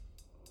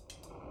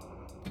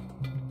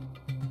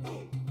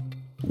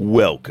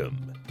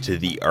Welcome to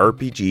the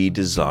RPG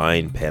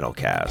Design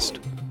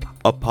Panelcast,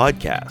 a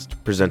podcast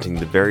presenting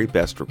the very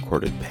best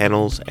recorded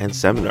panels and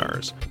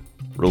seminars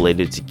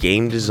related to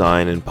game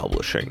design and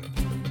publishing.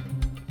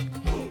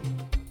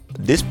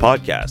 This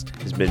podcast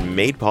has been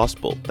made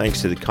possible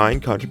thanks to the kind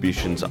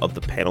contributions of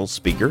the panel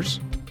speakers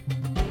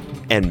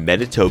and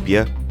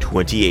Metatopia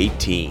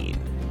 2018.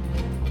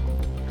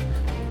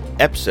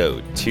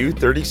 Episode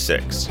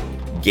 236,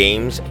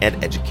 Games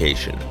and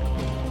Education.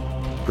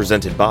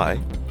 Presented by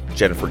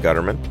Jennifer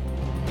Gutterman,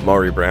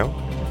 Maury Brown,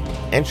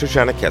 and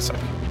Shoshana Kesak.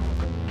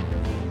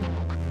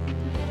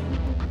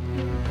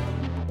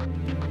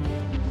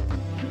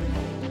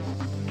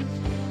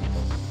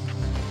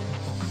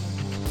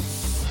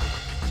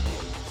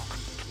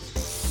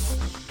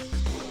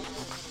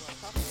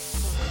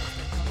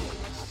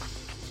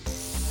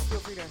 Feel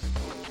free to,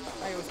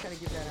 I always kind of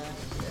give that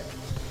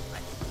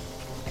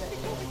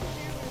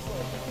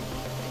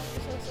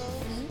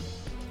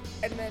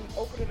and then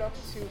open it up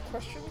to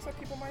questions that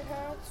people might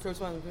have, so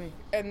fine with me.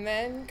 and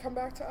then come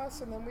back to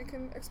us, and then we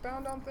can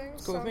expound on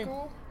things. Cool with Sound me.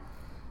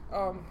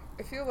 cool?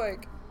 I feel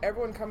like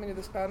everyone coming to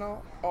this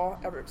panel,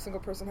 every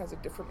single person has a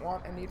different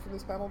want and need from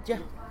this panel. Yeah.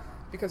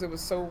 Because it was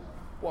so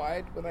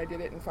wide when I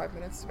did it in 5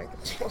 minutes to make the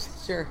panel.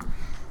 Sure.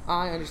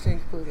 I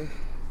understand completely.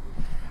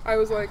 I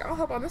was like, I'll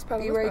hop on this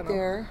panel. Be this right panel.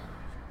 there.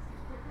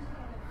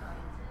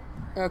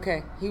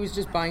 Okay, he was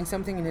just buying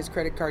something and his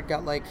credit card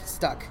got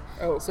stuck.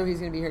 Oh. So he's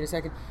going to be here in a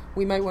second.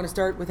 We might want to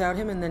start without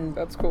him and then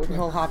That's cool.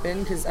 he'll hop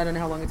in because I don't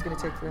know how long it's going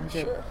to take for him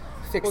to Sure.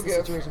 fix We'll the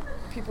give situation.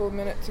 people a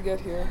minute to get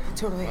here.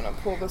 Totally. I'm gonna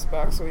pull this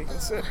back so he can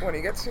sit when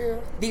he gets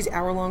here. These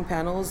hour-long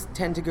panels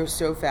tend to go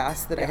so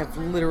fast that I have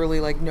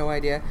literally no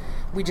idea.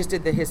 We just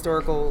did the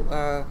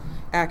historical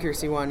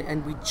accuracy one,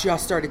 and we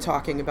just started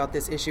talking about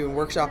this issue and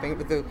workshopping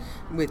it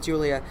with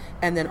Julia,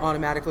 and then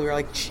automatically we're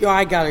like,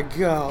 I gotta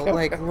go,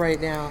 right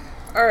now.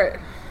 All right.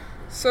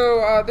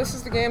 So this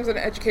is the Games and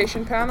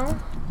Education panel.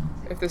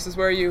 If this is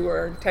where you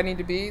are intending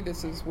to be,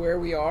 this is where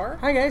we are.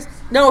 Hi guys.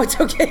 No, it's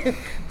okay.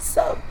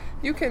 So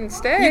You can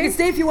stay. you can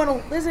stay if you want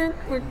to listen.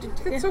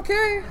 It's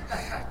okay.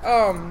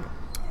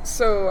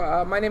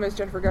 So my name is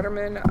Jennifer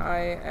Gutterman.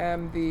 I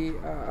am the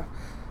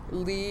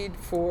lead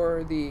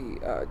for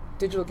the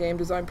digital game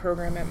design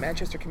program at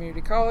Manchester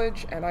Community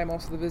College, and I'm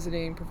also the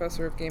visiting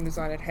professor of game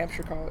design at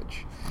Hampshire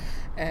College.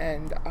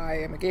 And I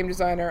am a game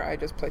designer. I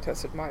just play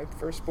tested my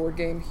first board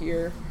game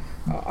here,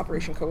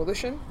 Operation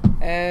Coalition,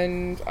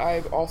 and I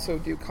also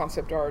do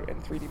concept art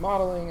and 3D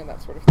modeling and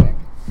that sort of thing.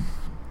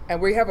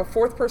 And we have a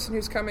fourth person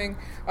who's coming.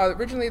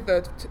 Originally,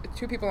 the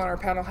two people on our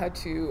panel had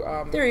to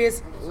There he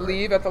is.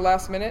 leave at the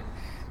last minute.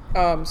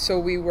 So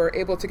we were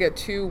able to get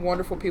two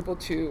wonderful people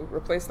to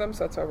replace them.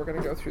 So that's why we're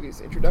going to go through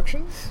these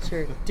introductions.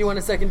 Sure. Do you want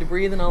a second to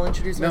breathe and I'll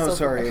introduce myself? No,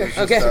 sorry. Okay. It's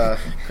just, Okay.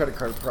 credit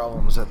card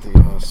problems at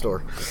the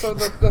store. So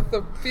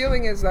the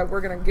feeling is that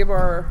we're going to give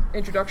our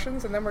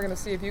introductions, and then we're going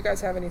to see if you guys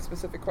have any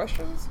specific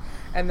questions,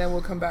 and then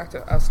we'll come back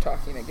to us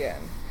talking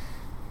again.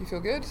 You feel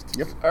good?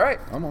 Yep. All right.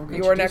 I'm all good.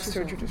 You are Introduce next yourself.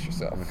 to introduce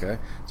yourself. Okay.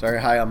 Sorry.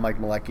 Hi, I'm Mike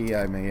Malecki.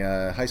 I'm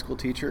a high school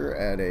teacher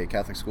at a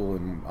Catholic school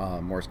in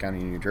Morris County,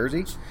 New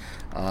Jersey.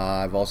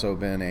 I've also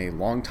been a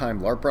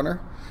longtime LARP runner,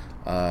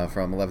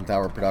 from 11th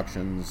Hour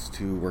Productions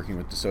to working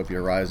with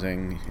Dystopia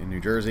Rising in New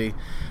Jersey.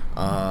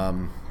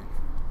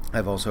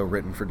 I've also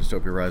written for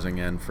Dystopia Rising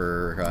and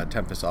for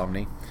Tempest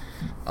Omni.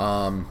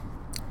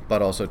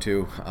 But also,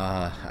 too,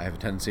 I have a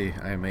tendency,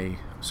 I am a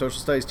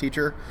social studies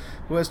teacher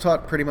who has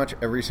taught pretty much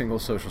every single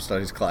social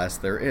studies class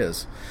there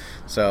is.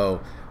 So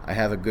I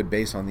have a good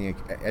base on the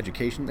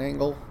education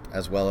angle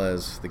as well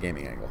as the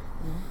gaming angle.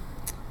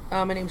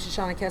 My name is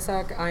Shoshana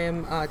Kesak. I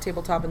am a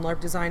tabletop and LARP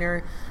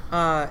designer.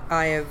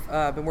 I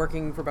have been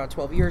working for about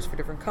 12 years for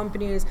different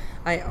companies.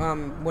 I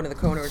am one of the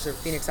co-owners of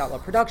Phoenix Outlaw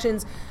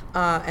Productions.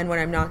 And when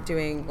I'm not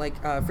doing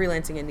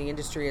freelancing in the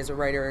industry as a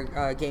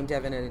writer, game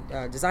dev, and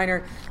a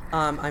designer,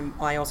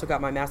 I also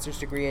got my master's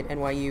degree at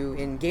NYU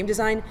in game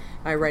design.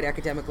 I write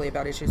academically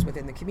about issues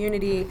within the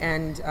community,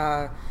 and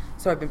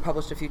so I've been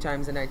published a few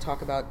times, and I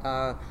talk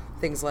about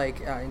things like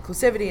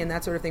inclusivity and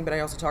that sort of thing, but I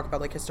also talk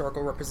about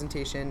historical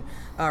representation,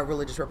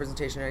 religious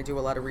representation, and I do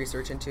a lot of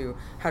research into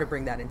how to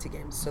bring that into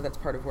games. So that's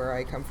part of where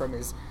I come from,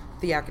 is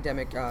the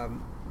academic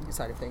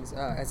side of things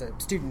as a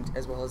student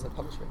as well as a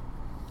publisher.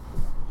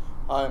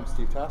 Hi, I'm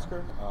Steve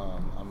Tasker.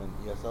 I'm an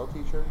ESL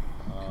teacher,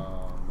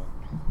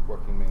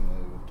 working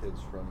mainly with kids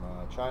from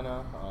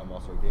China. I'm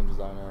also a game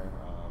designer.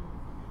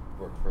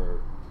 Worked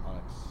for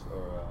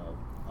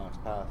Onyx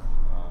Path,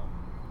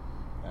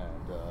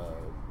 and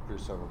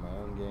produced several of my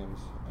own games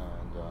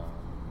and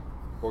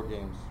board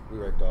games. We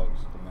write dogs,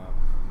 the map.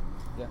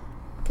 Yeah.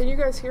 Can you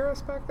guys hear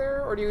us back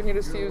there, or do you need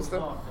us to use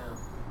the?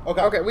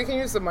 Okay. Okay, we can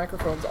use the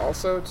microphones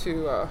also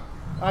to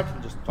I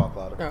can just talk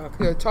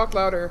louder. talk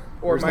louder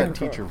or Where's that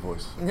microphone. teacher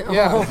voice?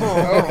 Yeah.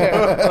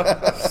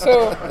 Okay.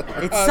 So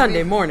It's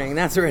Sunday morning,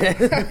 that's where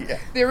it is.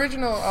 the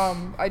original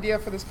idea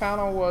for this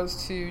panel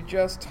was to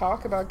just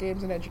talk about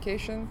games and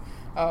education,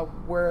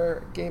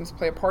 where games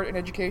play a part in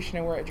education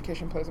and where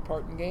education plays a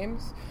part in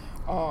games.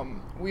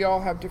 We all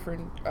have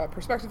different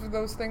perspectives of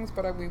those things,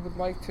 but we would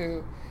like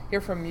to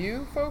hear from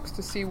you folks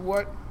to see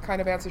what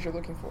kind of answers you're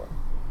looking for.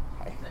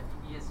 Hi.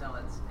 ESL,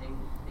 that's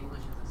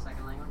English as a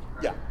second language?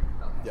 Or? Yeah.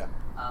 Okay. Yeah.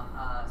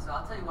 So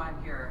I'll tell you why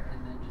I'm here,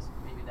 and then just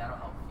maybe that'll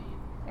help feed.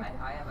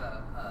 I have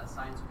a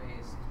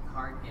science-based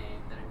card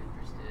game that I'm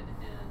interested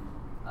in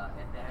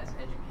that has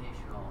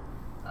educational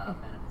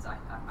benefits,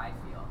 I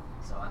feel.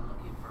 So I'm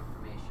looking for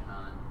information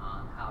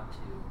on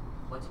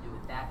what to do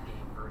with that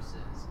game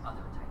versus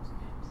other types of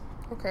games.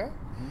 Okay.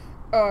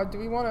 Do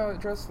we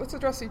want to let's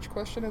address each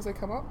question as they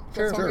come up? Does that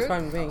Sure, sound sure. good?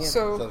 Fine with me, yeah.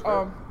 So Sounds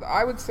great.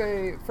 I would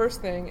say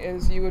first thing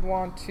is you would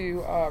want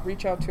to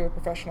reach out to a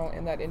professional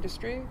in that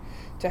industry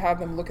to have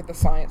them look at the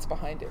science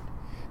behind it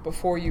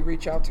before you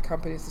reach out to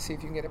companies to see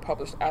if you can get it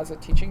published as a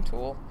teaching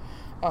tool.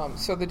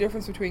 So the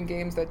difference between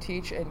games that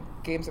teach and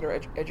games that are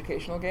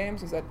educational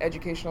games is that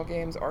educational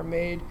games are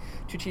made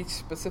to teach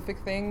specific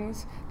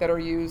things that are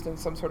used in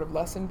some sort of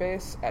lesson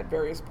base at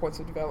various points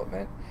of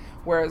development,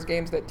 whereas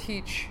games that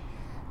teach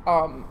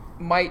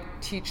might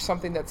teach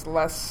something that's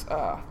less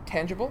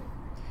tangible,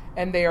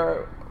 and they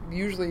are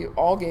usually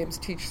all games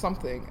teach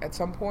something at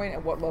some point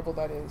at what level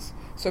that is.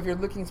 So if you're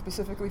looking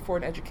specifically for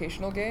an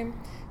educational game,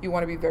 you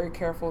want to be very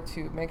careful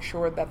to make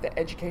sure that the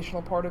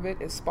educational part of it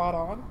is spot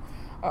on.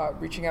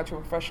 Reaching out to a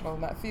professional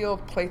in that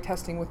field, play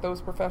testing with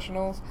those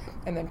professionals,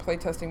 and then play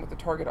testing with the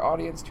target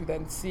audience to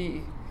then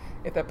see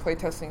if that play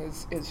testing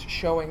is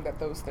showing that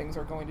those things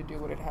are going to do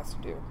what it has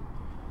to do.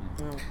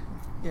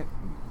 Yeah.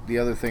 The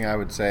other thing I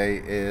would say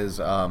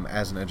is,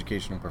 as an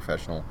educational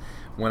professional,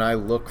 when I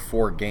look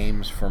for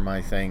games for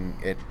my thing,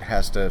 it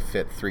has to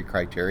fit 3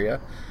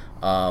 criteria.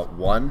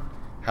 One,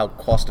 how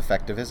cost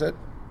effective is it?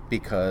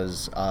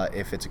 Because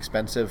if it's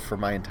expensive for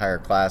my entire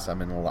class,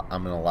 I'm in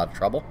a lot of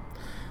trouble.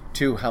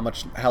 2,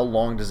 how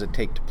long does it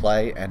take to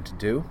play and to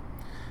do?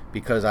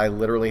 Because I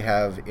literally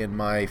have, in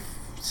my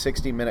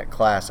 60-minute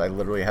class, I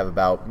literally have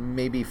about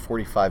maybe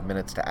 45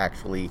 minutes to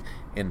actually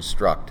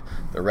instruct.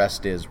 The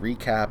rest is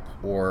recap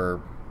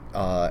or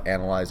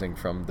analyzing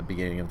from the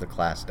beginning of the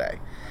class day.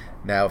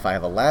 Now, if I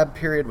have a lab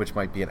period, which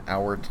might be an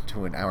hour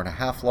to an hour and a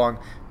half long,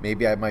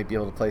 maybe I might be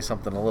able to play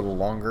something a little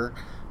longer.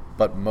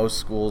 But most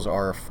schools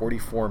are a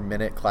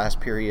 44-minute class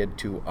period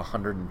to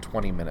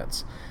 120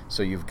 minutes.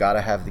 So you've got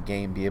to have the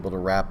game be able to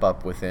wrap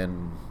up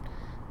within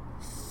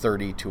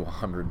 30 to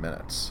 100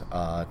 minutes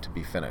to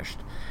be finished.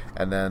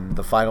 And then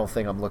the final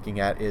thing I'm looking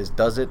at is,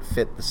 does it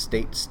fit the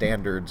state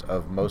standards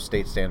of most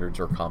state standards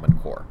or Common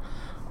Core?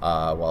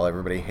 While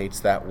everybody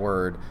hates that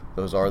word,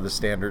 those are the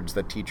standards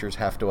that teachers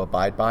have to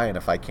abide by, and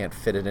if I can't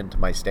fit it into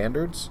my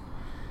standards,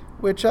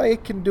 which I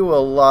can do a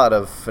lot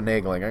of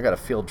finagling. I got a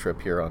field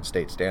trip here on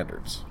state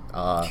standards.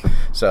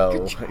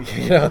 So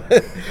you know,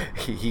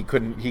 he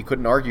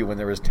couldn't argue when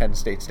there was 10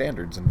 state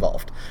standards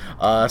involved.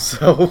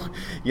 So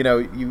you know,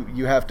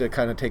 you have to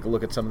kind of take a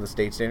look at some of the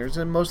state standards,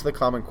 and most of the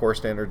Common Core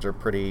standards are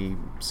pretty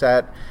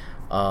set.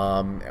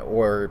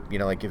 Or you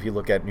know, like if you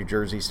look at New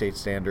Jersey state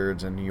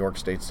standards and New York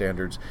state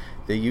standards,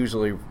 they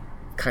usually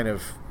kind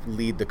of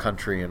lead the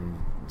country in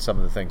some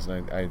of the things,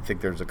 and I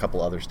think there's a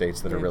couple other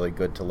states that are really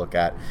good to look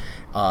at.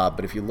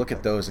 But if you look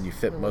at those and you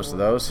fit most of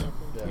those,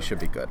 you should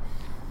be good.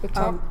 The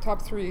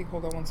top 3,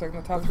 hold on one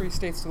second, the top 3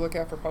 states to look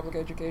at for public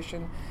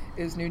education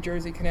is New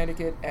Jersey,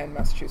 Connecticut, and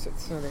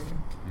Massachusetts. Oh, there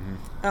you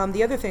go.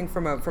 The other thing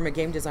from a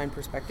game design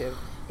perspective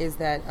is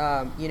that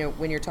you know,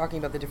 when you're talking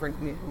about the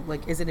different,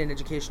 like, is it an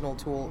educational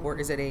tool or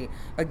is it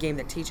a game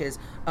that teaches?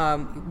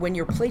 When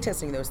you're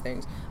playtesting those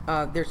things,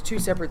 there's 2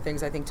 separate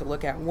things I think to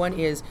look at. One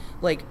is,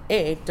 like,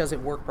 does it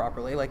work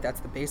properly? Like,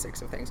 that's the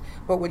basics of things.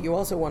 But what you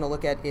also want to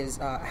look at is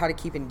how to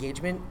keep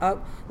engagement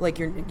up.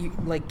 Like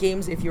like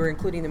games, if you're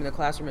including them in the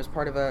classroom as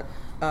part of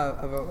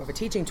a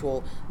teaching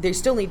tool, they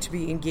still need to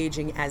be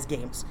engaging as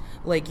games.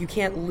 Like, you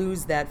can't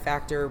lose that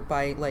factor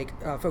by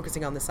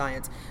focusing on the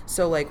science.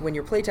 So like when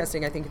you're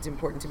playtesting, I think it's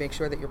important to make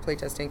sure that you're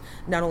playtesting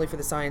not only for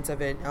the science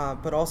of it,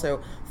 but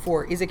also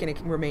for, is it going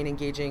to remain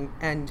engaging,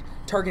 and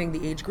targeting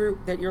the age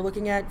group that you're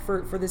looking at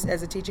for this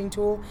as a teaching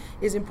tool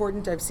is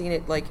important. I've seen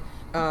it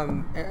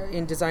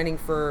in designing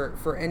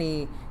for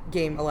any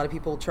game, a lot of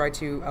people try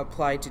to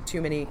apply to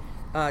too many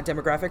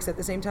demographics at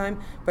the same time,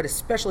 but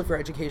especially for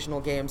educational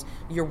games,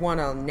 you want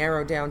to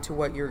narrow down to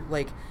what you're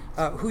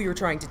who you're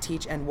trying to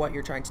teach and what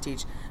you're trying to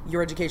teach.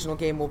 Your educational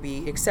game will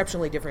be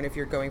exceptionally different if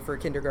you're going for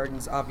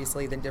kindergartens,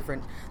 obviously, than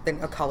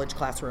a college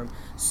classroom.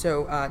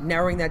 So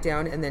narrowing that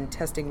down and then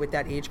testing with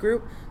that age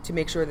group to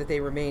make sure that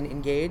they remain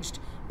engaged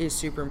is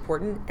super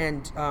important.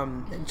 And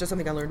just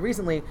something I learned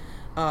recently,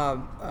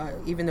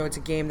 even though it's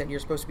a game that you're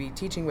supposed to be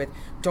teaching with,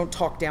 don't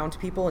talk down to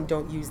people and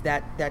don't use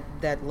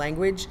that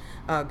language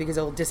because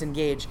it'll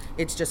disengage.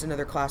 It's just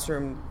another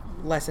classroom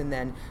lesson.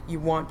 Then you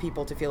want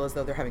people to feel as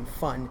though they're having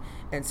fun,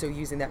 and so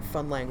using that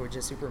fun language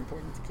is super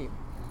important to keep.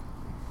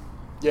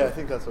 Yeah, I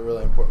think that's a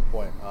really important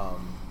point.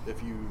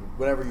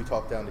 Whenever you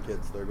talk down to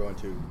kids, they're going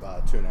to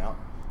tune out,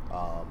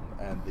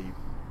 and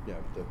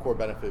the core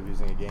benefit of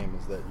using a game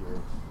is that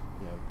you're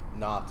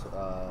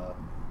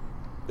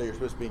that you're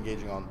supposed to be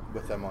engaging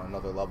with them on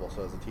another level.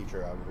 So as a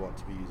teacher, I would want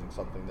to be using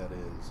something that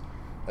is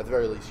at the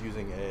very least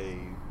using a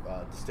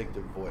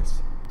distinctive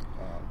voice.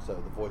 So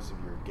the voice of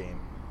your game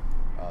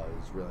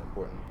is really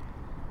important.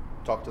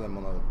 Talk to them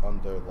on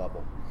their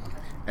level.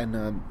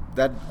 And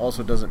that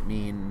also doesn't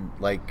mean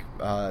like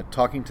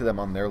talking to them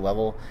on their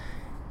level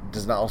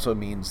does not also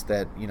means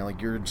that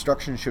like your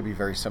instructions should be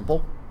very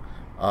simple,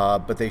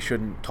 but they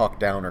shouldn't talk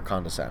down or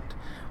condescend,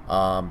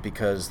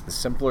 because the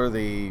simpler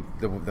the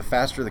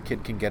faster the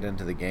kid can get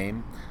into the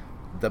game,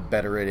 the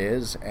better it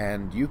is.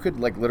 And you could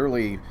like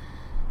literally,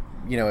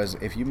 as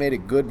if you made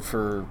it good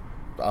for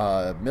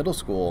middle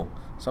school.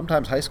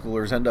 Sometimes high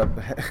school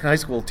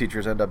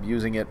teachers end up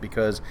using it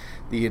because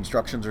the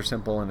instructions are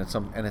simple and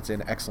it's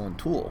an excellent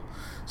tool.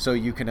 So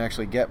you can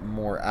actually get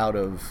more out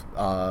of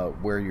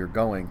where you're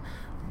going.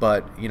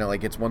 But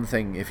like it's one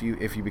thing if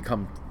you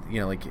become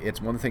like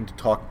it's one thing to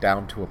talk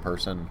down to a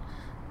person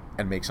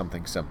and make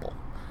something simple.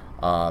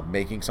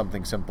 Making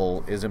something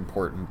simple is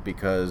important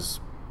because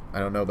I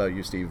don't know about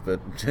you, Steve, but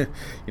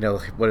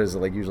what is it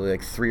like? Usually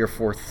like 3 or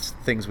 4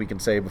 things we can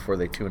say before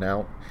they tune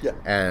out. Yeah,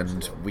 and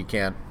absolutely. We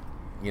can't.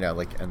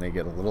 And they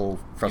get a little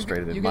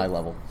frustrated at my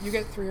level. You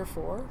get 3 or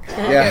 4?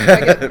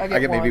 Yeah, I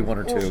get maybe 1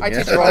 or 2. I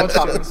Yeah. teach all the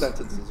Short time.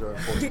 sentences are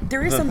important.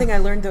 There is something I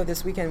learned though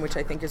this weekend, which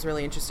I think is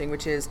really interesting,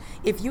 which is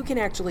if you can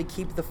actually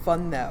keep the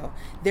fun though,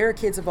 there are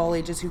kids of all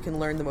ages who can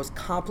learn the most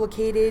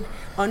complicated,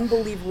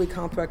 unbelievably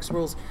complex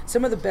rules.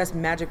 Some of the best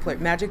Magic,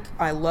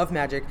 I love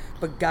Magic,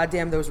 but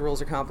goddamn those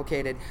rules are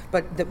complicated.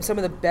 But some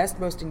of the best,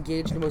 most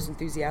engaged, and most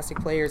enthusiastic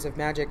players of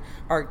Magic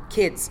are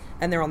kids,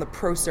 and they're on the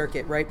pro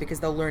circuit, right?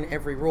 Because they'll learn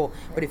every rule.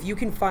 But if you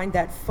can find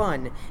that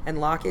fun and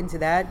lock into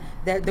that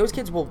those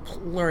kids will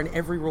learn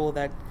every rule of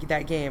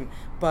that game.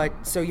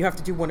 But so you have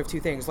to do one of 2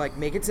 things, like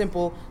make it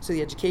simple so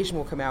the education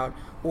will come out,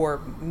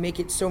 or make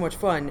it so much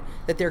fun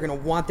that they're going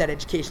to want that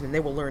education and they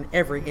will learn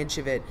every inch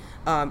of it.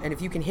 And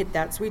if you can hit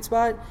that sweet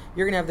spot,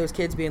 you're going to have those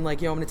kids being like,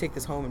 I'm going to take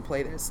this home and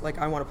play this. Like,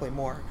 I want to play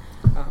more.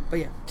 But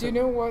yeah. Do you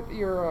know what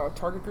your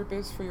target group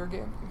is for your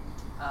game?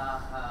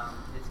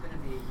 It's going to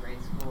be grade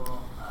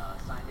school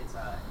science. It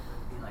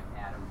would be like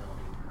atom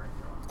building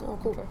curriculum. Oh,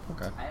 cool.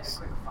 Okay. I have a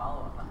quick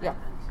follow-up on that Yeah.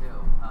 then too,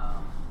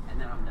 and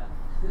then I'm done.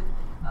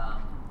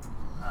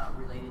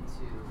 Related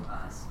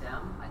to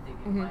STEM, I think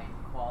it might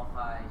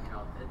qualify.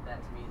 That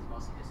to me is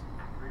mostly just an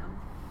acronym.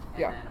 And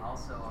Yeah. then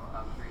also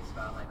I'm curious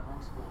about like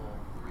homeschool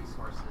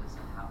resources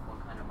and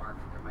what kind of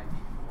market there might be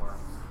for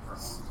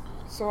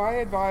homeschool. So I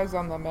advise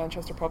on the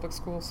Manchester Public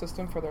School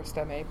System for their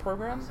STEM A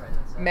program. I'm sorry,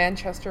 that's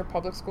Manchester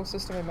Public School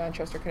System in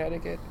Manchester,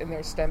 Connecticut, in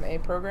their STEM A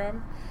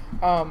program.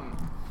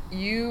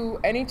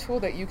 Any tool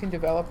that you can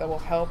develop that will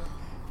help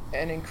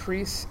and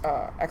increase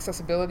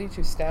accessibility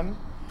to STEM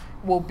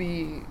will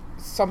be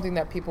something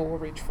that people will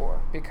reach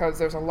for, because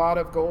there's a lot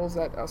of goals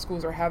that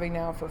schools are having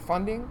now for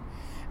funding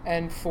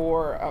and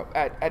for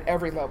at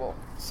every level.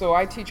 So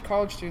I teach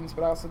college students,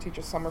 but I also teach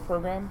a summer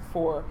program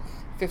for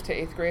 5th to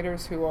 8th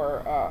graders who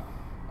are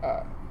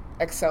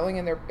excelling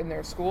in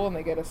their school, and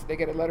they get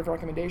a letter of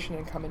recommendation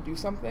and come and do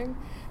something.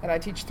 And I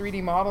teach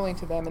 3D modeling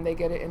to them, and they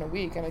get it in a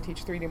week. And I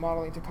teach 3D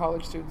modeling to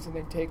college students, and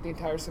they take the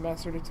entire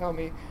semester to tell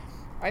me,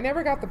 I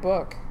never got the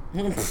book.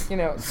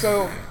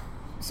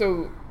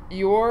 So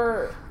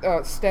your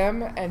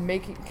STEM and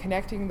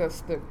connecting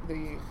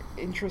the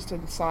interest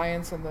in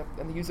science and the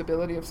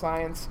usability of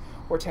science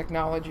or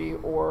technology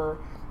or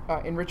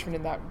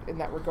enrichment in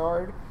that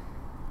regard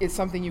is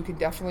something you can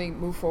definitely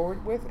move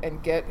forward with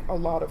and get a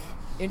lot of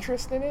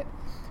interest in it.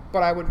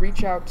 But I would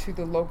reach out to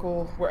the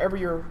local, wherever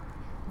you're,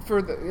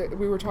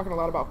 we were talking a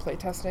lot about play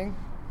testing.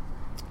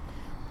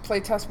 Play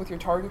test with your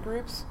target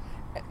groups.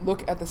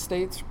 Look at the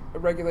state's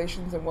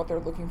regulations and what they're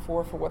looking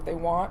for what they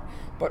want,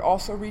 but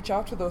also reach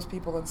out to those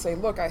people and say,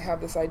 look, I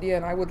have this idea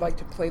and I would like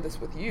to play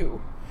this with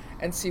you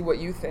and see what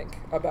you think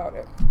about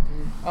it.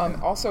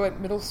 Also at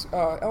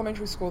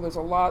elementary school, there's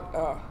a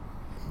lot,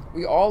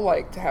 we all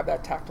like to have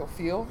that tactile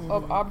feel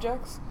of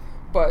objects,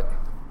 but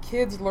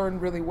kids learn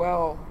really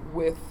well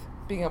with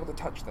being able to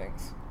touch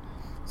things.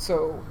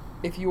 So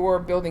if you're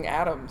building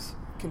atoms,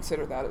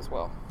 consider that as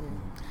well.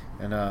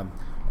 And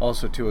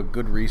also, too, a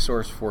good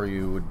resource for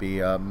you would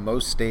be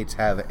most states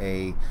have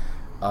a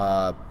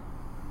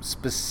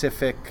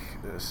specific,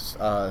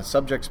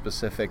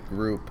 subject-specific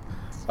group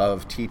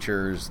of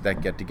teachers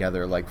that get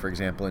together. Like, for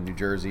example, in New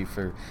Jersey,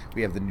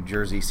 we have the New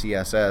Jersey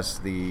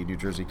CSS, the New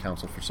Jersey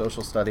Council for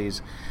Social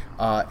Studies.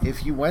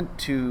 If you went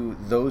to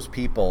those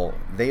people,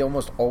 they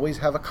almost always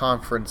have a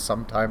conference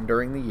sometime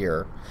during the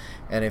year.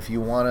 And if you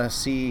want to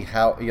see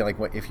how,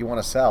 if you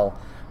want to sell,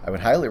 I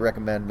would highly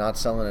recommend not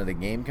selling at a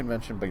game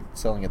convention, but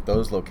selling at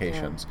those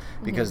locations,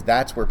 because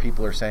that's where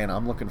people are saying,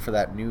 I'm looking for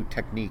that new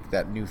technique,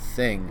 that new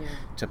thing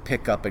to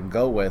pick up and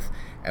go with.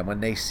 And when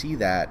they see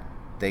that,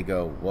 they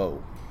go,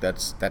 whoa,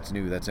 that's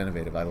new, that's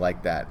innovative, I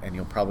like that. And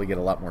you'll probably get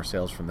a lot more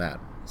sales from that.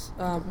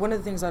 One of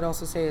the things I'd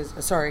also say is,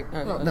 sorry,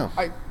 No.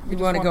 you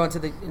want to go into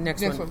the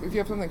next one? If you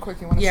have something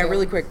quick you want to say. Yeah,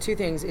 really quick. Two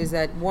things is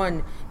that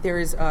one, there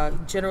is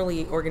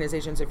generally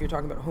organizations, if you're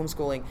talking about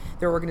homeschooling,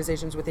 there are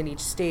organizations within each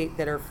state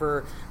that are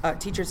for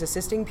teachers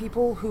assisting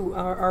people who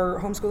are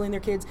homeschooling their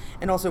kids,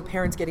 and also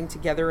parents getting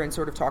together and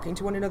sort of talking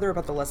to one another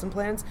about the lesson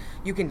plans.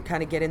 You can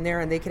kind of get in there,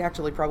 and they could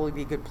actually probably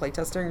be good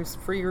playtesters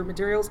for your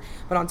materials.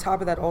 But on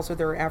top of that, also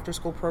there are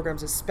after-school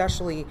programs,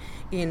 especially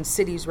in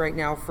cities right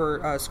now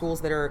for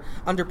schools that are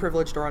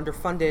underprivileged or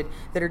underfunded,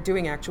 that are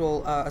doing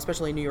actual,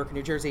 especially in New York and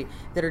New Jersey,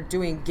 that are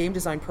doing game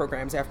design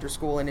programs after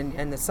school and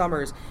in the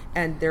summers,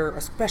 and they're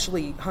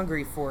especially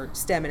hungry for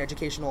STEM and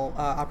educational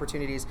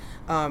opportunities.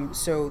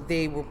 So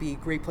they will be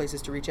great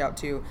places to reach out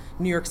to.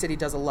 New York City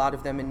does a lot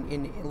of them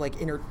in like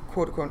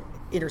quote unquote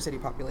inner city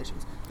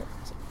populations.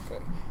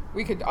 Okay.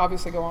 We could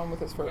obviously go on with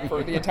this for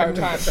the entire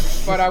time,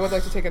 but I would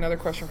like to take another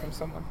question from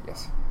someone.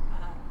 Yes.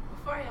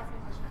 Before I ask my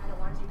question, I don't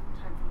want to take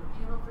time from the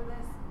panel for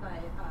this, but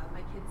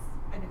my kids,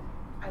 I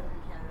live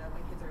in Canada,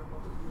 my kids are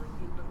what would be like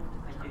the equivalent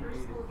of a charter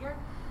school here.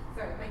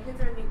 Sorry, my kids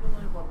are in the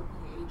equivalent of what would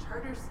be a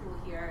charter school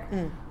here,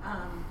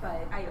 but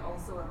I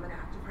also am an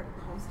active part of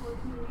the homeschool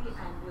community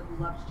and would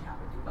love to chat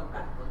with you about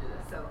that. We'll do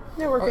that. So,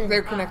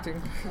 they're connecting.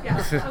 Yeah,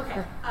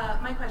 okay.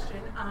 My question,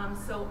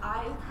 so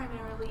I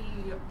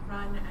primarily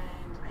run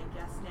and I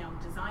guess now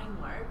design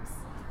LARPs.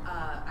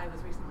 I was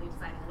recently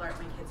designing a LARP.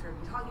 My kids heard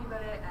me talking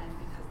about it, and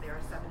because they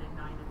are 7 and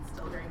 9 and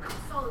still very much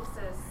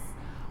solipsis,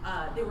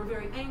 they were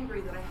very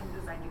angry that I hadn't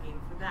designed a game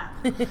for them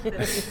that they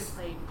could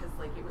play, because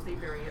like it was a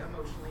very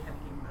emotionally heavy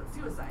game about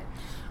suicide.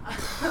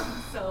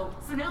 So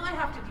now I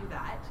have to do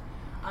that,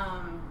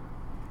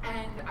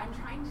 and I'm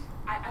trying to.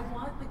 I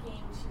want the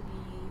game to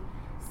be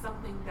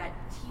something that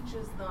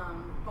teaches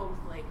them both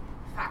like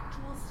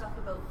factual stuff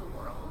about the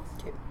world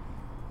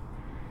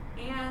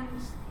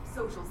and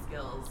social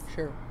skills.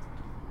 Sure.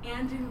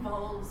 And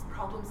involves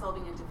problem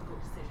solving and difficult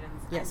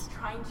decisions. Yes. And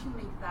trying to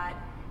make that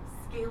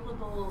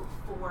scalable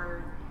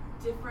for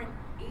different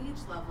age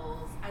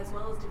levels as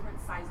well as different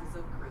sizes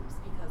of groups,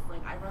 because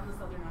like I run the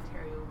Southern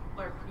Ontario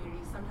LARP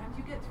community. Sometimes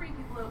you get 3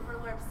 people out for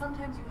LARP,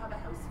 sometimes you have a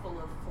house full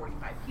of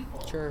 45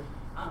 people. Sure.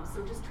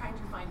 So just trying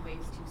to find ways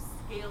to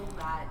scale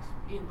that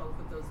in both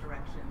of those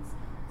directions,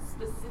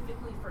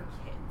 specifically for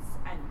kids,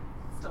 and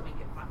still make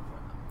it fun for them.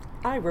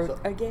 I wrote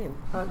a game.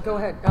 Go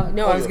ahead. I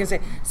was going to say,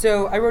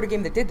 so I wrote a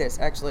game that did this,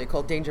 actually,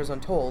 called Dangers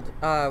Untold,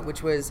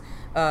 which was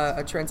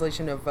a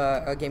translation of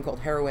a game called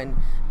Heroine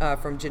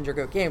from Ginger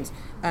Goat Games.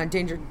 And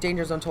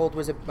Dangers Untold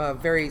was a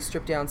very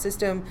stripped-down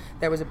system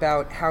that was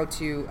about how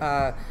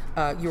to,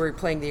 you were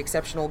playing the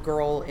exceptional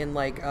girl in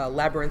like a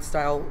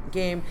labyrinth-style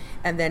game,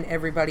 and then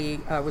everybody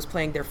was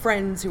playing their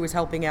friends who was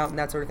helping out and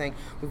that sort of thing,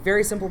 with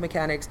very simple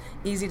mechanics,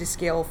 easy to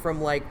scale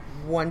from like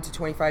 1 to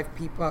 25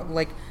 people,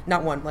 like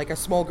not one, like a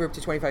small group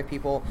to 25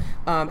 people,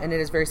 and it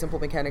has very simple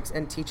mechanics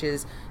and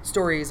teaches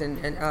stories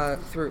and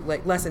through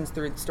like lessons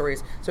through the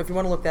stories. So if you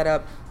want to look that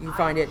up, you can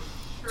find it.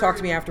 Talk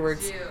to me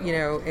afterwards. You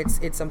know,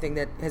 it's something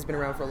that has been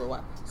around for a little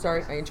while.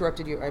 Sorry, I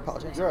interrupted you. I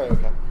apologize. You're right,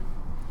 okay.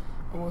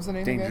 What was the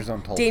name Dangers again?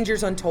 Untold.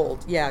 Dangers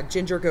Untold. Yeah,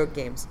 Ginger Goat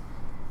Games.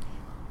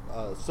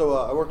 So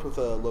I worked with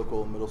a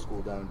local middle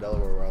school down in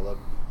Delaware where I live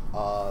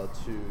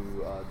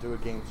to do a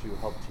game to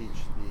help teach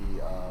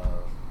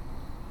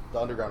the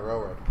Underground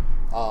Railroad.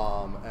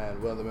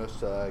 And one of the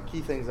most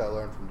key things I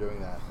learned from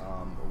doing that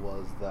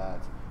was that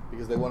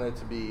because they wanted it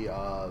to be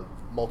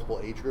multiple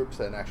age groups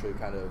and actually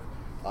kind of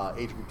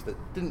age groups that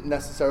didn't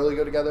necessarily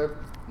go together,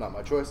 not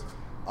my choice.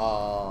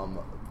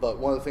 But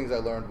one of the things I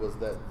learned was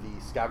that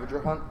the scavenger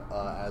hunt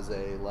as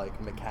a like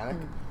mechanic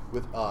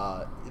with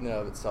in and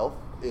of itself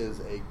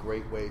is a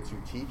great way to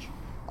teach.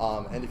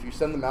 And if you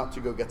send them out to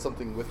go get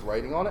something with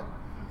writing on it,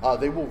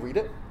 they will read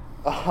it.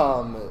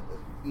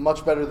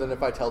 Much better than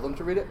if I tell them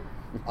to read it,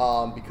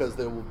 because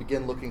they will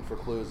begin looking for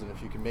clues. And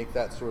if you can make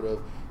that sort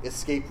of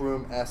escape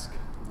room-esque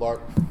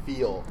LARP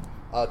feel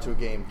to a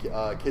game,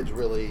 kids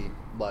really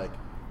like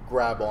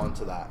grab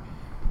onto that.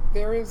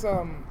 There is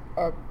a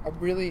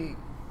really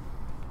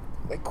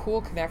like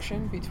cool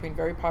connection between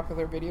very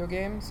popular video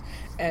games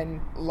and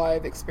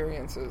live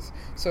experiences.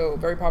 So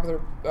very popular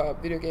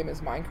video game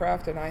is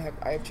Minecraft, and I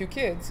have 2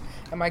 kids,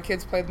 and my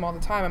kids play them all the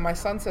time. And my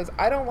son says,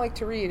 I don't like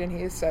to read, and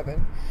he is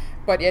 7.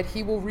 But yet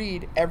he will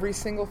read every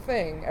single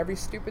thing, every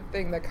stupid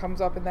thing that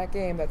comes up in that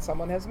game that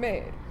someone has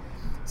made.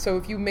 So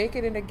if you make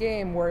it in a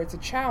game where it's a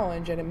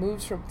challenge and it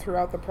moves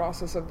throughout the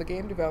process of the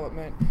game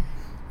development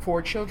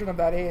for children of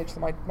that age, so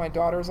my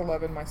daughter's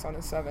 11, my son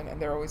is 7,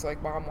 and they're always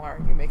like, Mom, why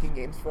aren't you making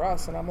games for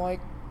us? And I'm like,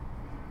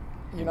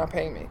 you're not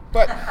paying me.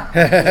 But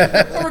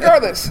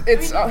regardless,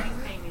 it's I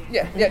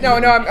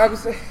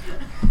was.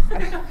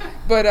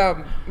 But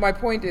my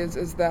point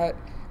is that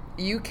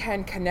you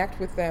can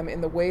connect with them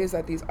in the ways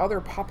that these other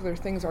popular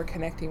things are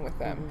connecting with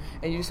them,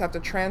 and you just have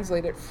to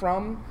translate it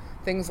from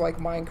things like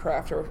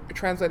Minecraft, or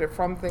translated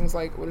from things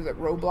like, what is it,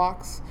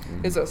 Roblox,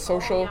 is a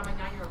social. Oh, yeah, my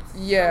 9-year-old's so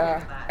into Yeah,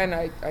 that. and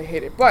I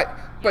hate it. But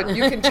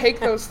you can take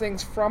those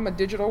things from a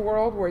digital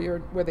world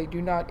where they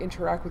do not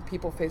interact with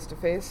people face to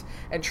face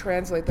and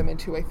translate them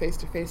into a face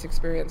to face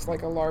experience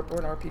like a LARP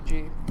or an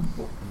RPG.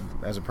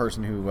 As a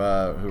person who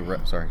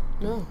sorry.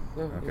 No,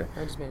 Okay.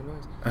 I just made a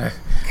noise.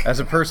 As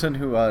a person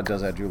who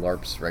does Edu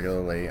LARPs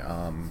regularly,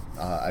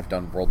 I've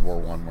done World War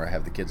I, where I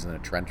have the kids in a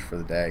trench for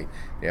the day.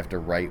 They have to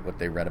write what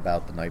they read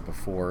about the night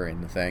before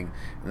in the thing,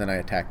 and then I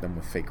attack them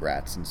with fake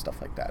rats and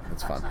stuff like that.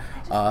 It's fun.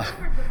 I just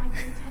remembered that my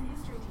grade 10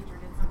 history teacher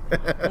did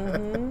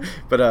something.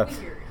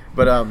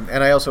 But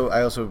and I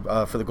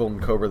also for the Golden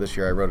Cobra this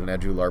year, I wrote an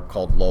Edu LARP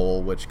called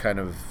Lowell, which kind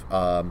of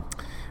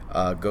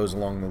goes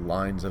along the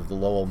lines of the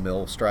Lowell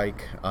Mill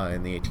strike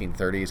in the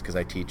 1830s, because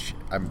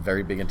I'm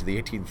very big into the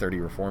 1830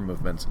 reform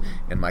movements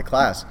in my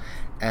class,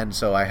 and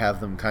so I have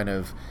them kind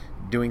of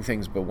doing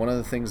things. But one of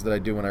the things that I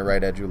do when I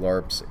write Edu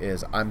LARPs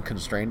is I'm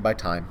constrained by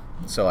time,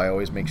 so I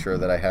always make sure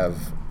that I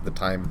have the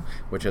time,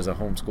 which as a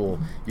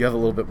homeschool, you have a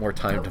little bit more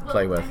time to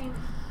play with. I mean,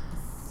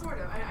 sort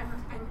of.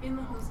 I'm in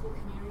the homeschool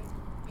community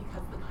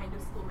because the kind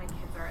of school my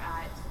kids are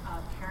at,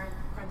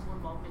 parental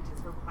involvement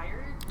is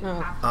required. You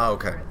have to Oh,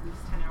 okay. for at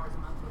least 10 hours a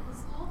month with the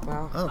school.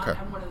 Wow. Oh, okay.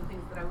 And one of the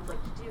things that I would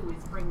like to do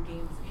is bring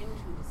games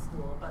into the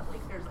school, but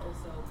like there's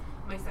also,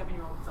 my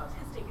 7-year-old is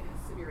autistic and has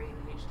severe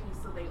ADHD,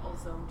 so they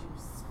also do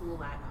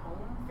school at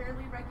home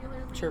fairly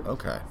regularly. Sure.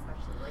 Okay.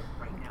 Especially like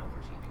right now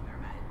we're changing their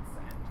meds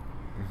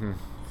and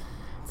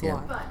It's a Yeah.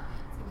 lot.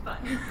 but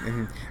it's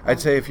fun. I'd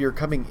say if you're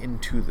coming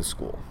into the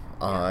school,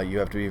 you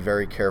have to be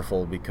very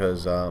careful,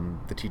 because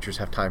the teachers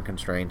have time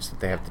constraints that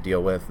they have to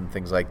deal with and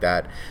things like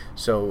that.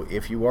 So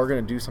if you are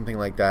going to do something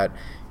like that,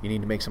 you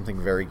need to make something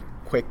very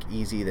quick,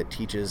 easy, that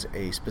teaches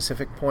a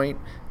specific point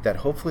that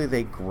hopefully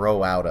they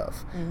grow out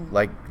of.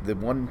 Like the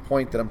one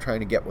point that I'm trying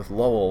to get with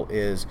Lowell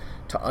is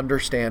to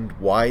understand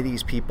why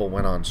these people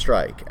went on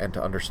strike, and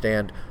to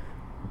understand,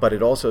 but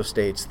it also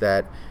states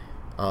that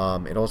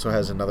it also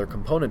has another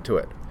component to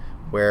it,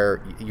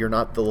 where you're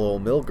not the Lowell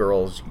Mill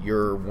girls,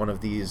 you're one of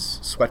these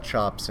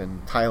sweatshops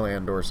in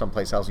Thailand or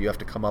someplace else. You have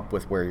to come up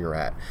with where you're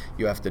at.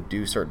 You have to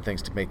do certain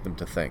things to make them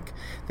to think.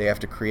 They have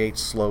to create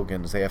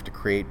slogans. They have to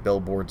create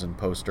billboards and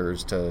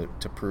posters to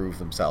prove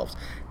themselves.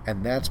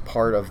 And that's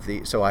part of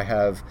the... So I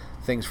have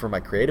things for my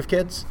creative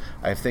kids.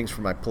 I have things for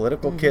my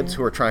political kids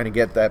who are trying to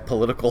get that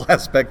political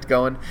aspect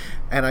going.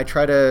 And I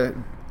try to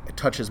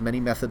touch as many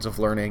methods of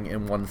learning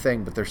in one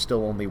thing, but there's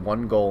still only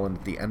one goal. And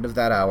at the end of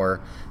that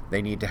hour,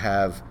 they need to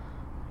have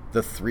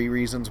the 3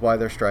 reasons why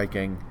they're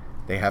striking.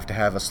 They have to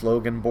have a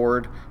slogan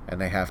board, and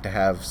they have to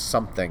have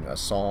something, a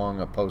song,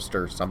 a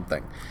poster,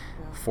 something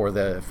for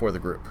the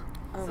group.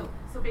 So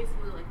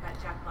basically like that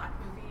Jack Black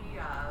movie,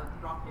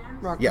 Rock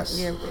Band? Rock- Yes.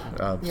 yeah.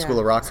 School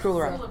of Rock. School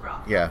of Rock. School of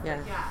Rock. Yeah.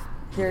 Yeah. Yeah.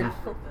 There-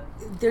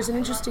 there's an I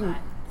love interesting.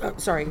 that.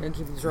 Sorry, I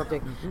keep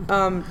interrupting.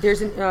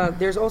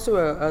 There's also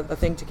a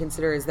thing to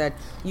consider, is that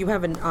you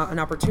have an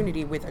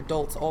opportunity with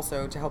adults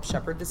also to help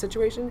shepherd the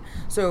situation.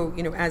 So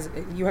as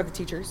you have the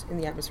teachers in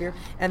the atmosphere,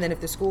 and then if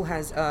the school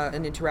has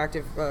an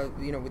interactive,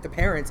 with the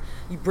parents,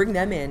 you bring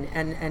them in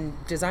and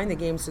design the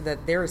game so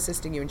that they're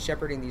assisting you in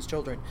shepherding these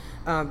children.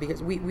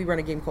 Because we run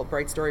a game called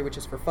Bright Story, which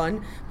is for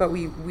fun, but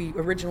we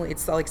originally,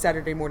 it's like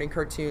Saturday morning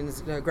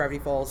cartoons, Gravity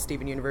Falls,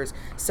 Steven Universe,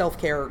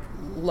 self-care,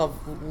 love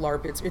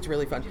LARP. It's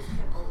really fun. Just hit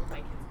all of my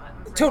kids'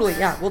 buttons right Totally,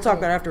 there. yeah. We'll talk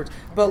about it afterwards.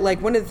 But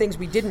like one of the things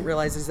we didn't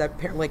realize is that,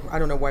 I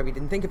don't know why we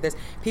didn't think of this.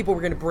 People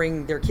were going to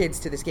bring their kids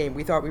to this game.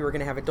 We thought we were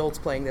going to have adults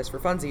playing this for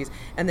funsies,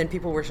 and then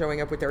people were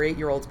showing up with their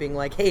 8-year-olds, being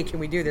like, "Hey, can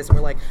we do this?" And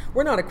we're like,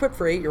 "We're not equipped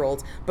for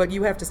 8-year-olds, but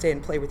you have to stay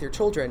and play with your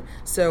children."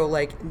 So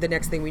like the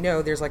next thing we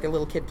know, there's like a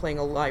little kid playing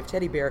a live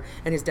teddy bear,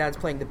 and his dad's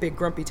playing the big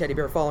grumpy teddy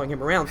bear, following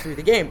him around through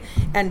the game,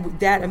 and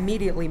that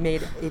immediately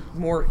made it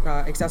more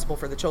accessible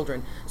for the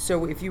children.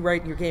 So if you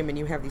write your game and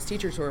you have these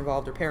teachers who are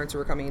involved or parents who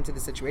are coming into the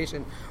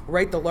situation,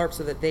 write the LARP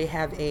so that they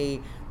have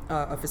a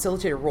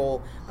facilitator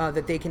role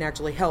that they can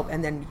actually help,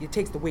 and then it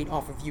takes the weight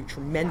off of you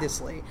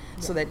tremendously,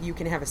 so that you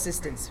can have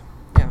assistance.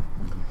 Yeah.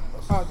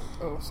 Sorry.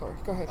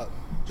 Go ahead.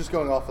 Just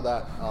going off of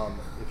that,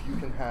 if you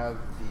can have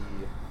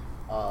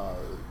the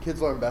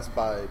kids learn best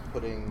by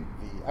putting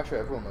actually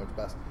everyone learns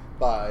best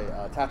by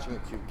attaching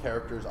it to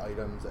characters,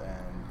 items,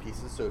 and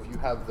pieces. So if you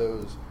have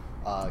those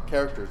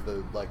characters,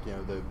 the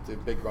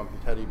big grumpy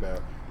teddy bear,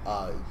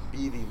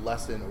 be the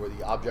lesson or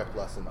the object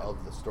lesson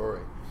of the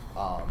story,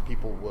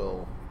 people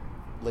will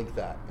link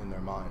that in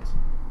their minds.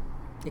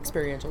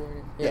 Experiential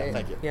learning. Yeah,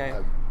 thank you.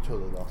 Yeah. I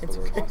totally lost It's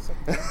the words.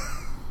 okay.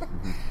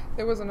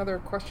 There was another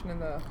question in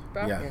the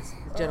back. Yeah. Yes,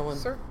 gentlemen.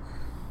 Sir?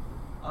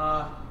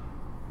 Yeah,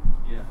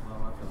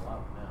 well, I feel a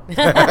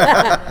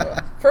lot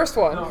now. First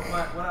one. No,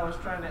 what I was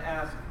trying to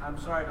ask, I'm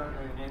sorry I don't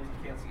know your names.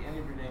 I can't see any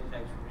of your name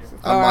tags from here.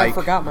 Oh, Mike, I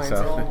forgot mine. so-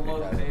 It's all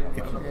below the table or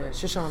Yeah, something.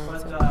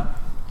 Shoshana.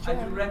 But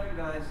I do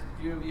recognize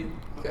a few of you.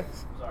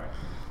 Yes. Sorry.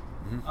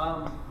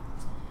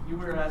 You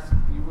were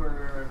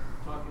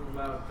talking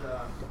about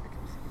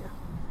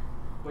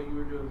what you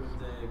were doing with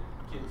the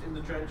kids in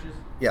the trenches.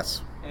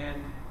 Yes.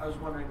 And I was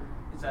wondering,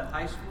 is that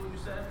high school, you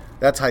said?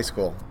 That's high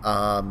school.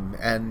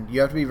 And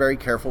you have to be very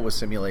careful with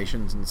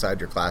simulations inside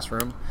your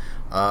classroom.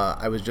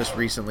 I was just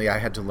recently, I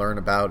had to learn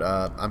about,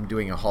 I'm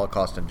doing a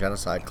Holocaust and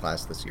Genocide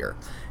class this year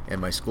in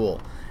my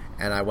school.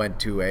 And I went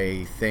to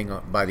a thing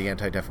by the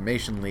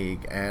Anti-Defamation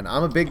League, and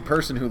I'm a big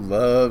person who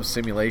loves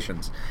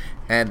simulations.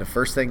 And the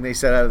first thing they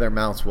said out of their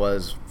mouths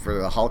was, for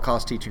the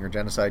Holocaust teaching or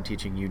genocide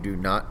teaching, you do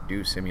not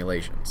do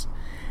simulations.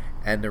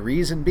 And the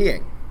reason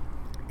being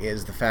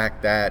is the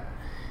fact that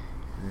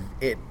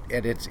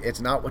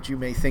it's not what you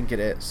may think it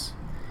is.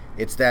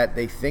 It's that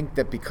they think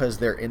that because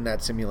they're in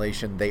that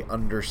simulation, they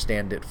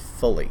understand it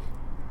fully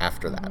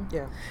after that.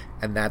 Yeah.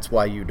 And that's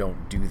why you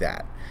don't do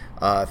that.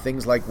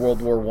 Things like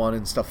World War I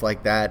and stuff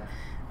like that,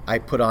 I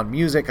put on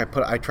music.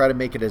 I try to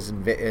make it as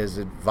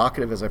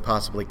evocative as I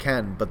possibly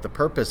can. But the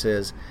purpose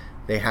is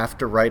they have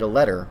to write a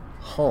letter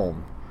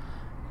home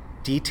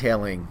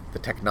detailing the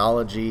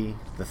technology,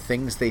 the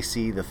things they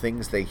see, the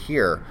things they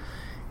hear.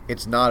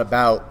 It's not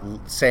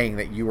about saying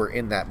that you were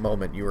in that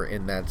moment, you were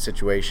in that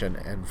situation.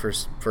 And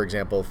for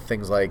example,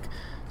 things like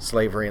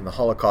slavery and the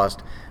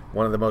Holocaust,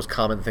 one of the most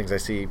common things I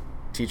see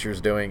teachers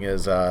doing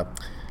is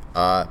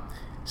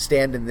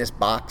stand in this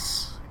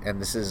box, and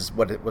this is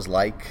what it was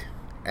like.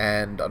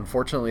 And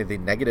unfortunately, the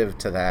negative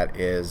to that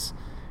is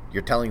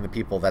you're telling the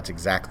people that's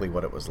exactly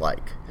what it was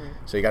like.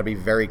 So you got to be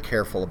very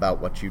careful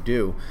about what you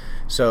do.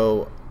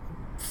 So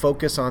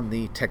focus on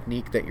the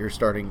technique that you're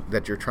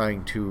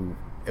trying to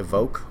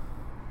evoke,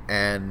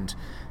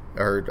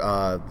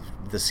 or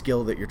the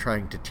skill that you're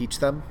trying to teach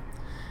them,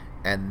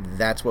 and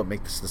that's what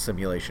makes the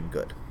simulation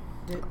good.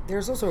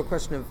 There's also a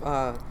question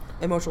of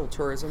emotional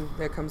tourism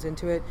that comes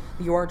into it.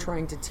 You are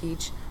trying to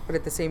teach, but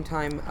at the same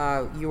time,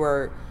 you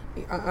are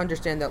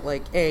understand that,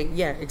 like,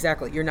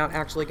 exactly, you're not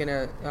actually going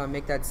to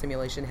make that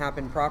simulation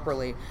happen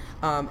properly,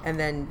 and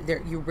then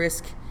you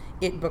risk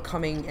it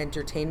becoming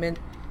entertainment,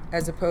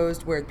 as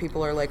opposed where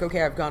people are like,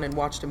 okay, I've gone and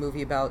watched a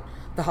movie about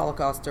the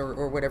Holocaust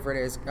or whatever it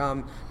is,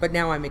 but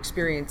now I'm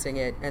experiencing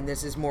it, and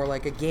this is more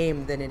like a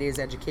game than it is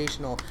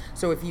educational.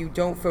 So if you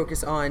don't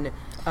focus on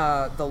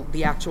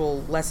the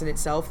actual lesson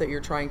itself that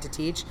you're trying to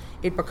teach,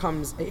 it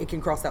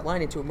can cross that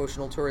line into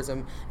emotional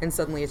tourism, and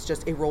suddenly it's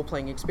just a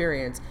role-playing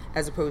experience,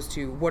 as opposed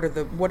to what are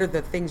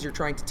the things you're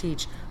trying to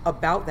teach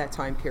about that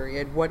time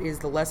period, what is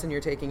the lesson you're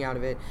taking out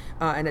of it,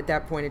 and at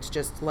that point it's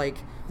just like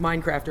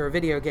Minecraft or a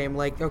video game,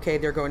 like, okay,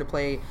 they're going to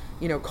play,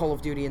 Call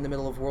of Duty in the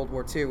middle of World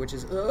War II, which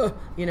is,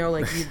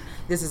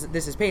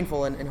 this is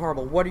painful and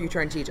horrible. What are you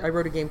trying to teach? I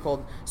wrote a game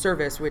called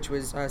Service, which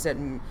was set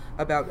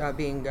about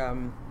being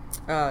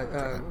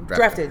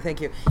drafted,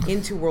 thank you,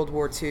 into World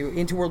War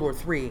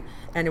III,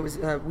 and it was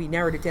we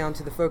narrowed it down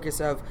to the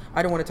focus of,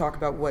 I don't want to talk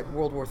about what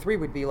World War III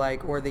would be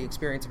like or the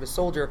experience of a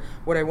soldier.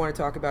 What I want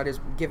to talk about is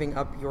giving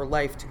up your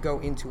life to go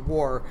into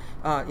war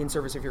in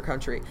service of your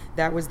country.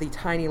 That was the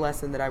tiny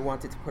lesson that I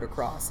wanted to put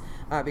across,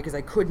 because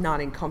I could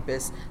not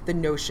encompass the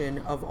notion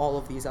of all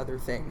of these other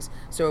things.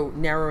 So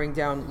narrowing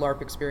down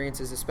LARP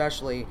experiences,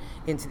 especially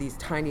into these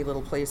tiny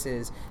little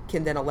places,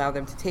 can then allow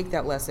them to take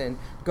that lesson,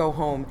 go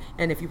home,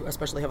 and if you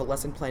especially have a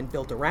lesson plan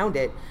built around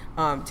it,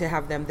 to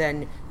have them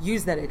then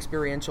use that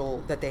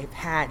experiential that they've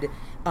had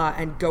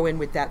and go in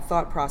with that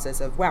thought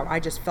process of, wow,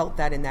 I just felt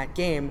that in that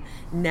game.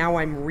 Now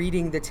I'm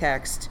reading the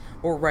text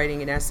or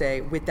writing an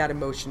essay with that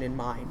emotion in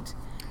mind.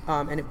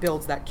 And it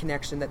builds that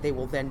connection that they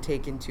will then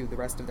take into the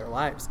rest of their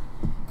lives.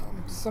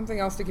 Something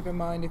else to keep in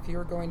mind if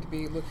you're going to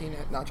be looking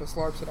at not just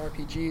LARPs, but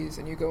RPGs,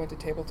 and you go into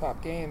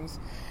tabletop games,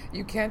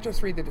 you can't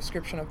just read the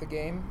description of the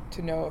game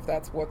to know if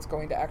that's what's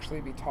going to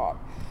actually be taught.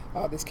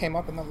 This came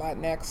up in the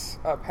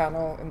Latinx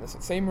panel in the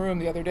same room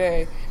the other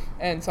day,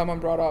 and someone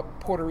brought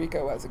up Puerto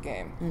Rico as a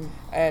game.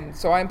 And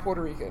so I'm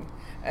Puerto Rican,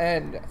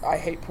 and I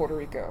hate Puerto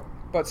Rico.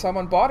 But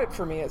someone bought it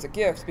for me as a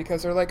gift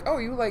because they're like, oh,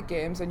 you like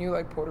games and you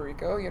like Puerto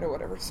Rico,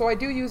 whatever. So I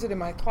do use it in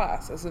my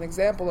class as an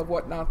example of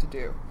what not to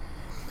do.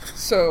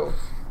 So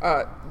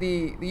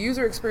the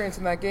user experience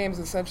in that game is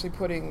essentially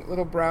putting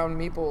little brown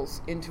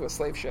meeples into a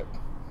slave ship.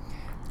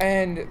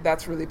 And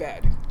that's really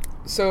bad.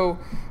 So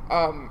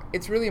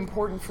it's really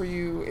important for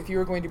you, if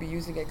you're going to be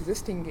using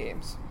existing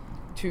games,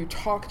 to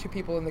talk to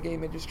people in the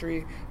game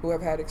industry who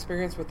have had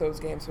experience with those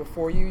games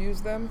before you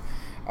use them,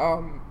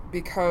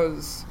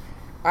 because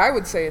I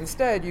would say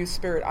instead use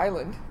Spirit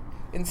Island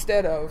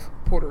instead of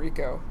Puerto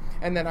Rico,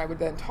 and then I would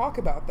then talk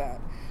about that.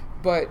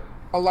 But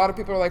a lot of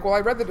people are like, well,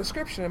 I read the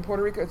description in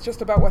Puerto Rico, it's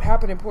just about what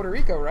happened in Puerto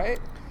Rico, right?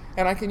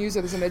 And I can use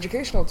it as an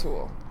educational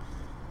tool.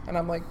 And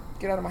I'm like,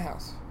 get out of my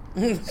house.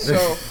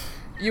 So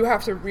you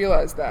have to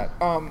realize that.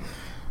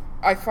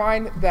 I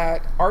find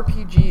that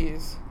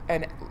RPGs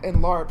and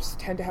LARPs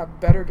tend to have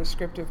better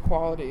descriptive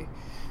quality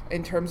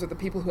in terms of the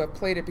people who have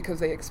played it, because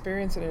they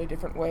experience it in a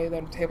different way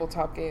than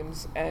tabletop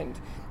games and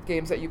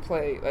games that you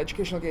play,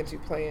 educational games you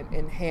play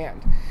in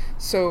hand.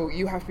 So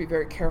you have to be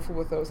very careful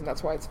with those, and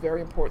that's why it's very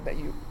important that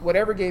you,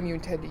 whatever game you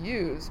intend to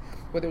use,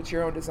 whether it's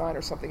your own design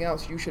or something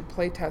else, you should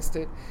play test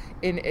it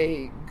in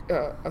a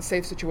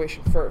safe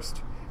situation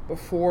first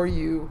before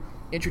you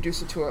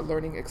introduce it to a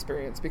learning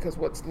experience, because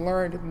what's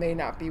learned may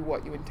not be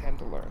what you intend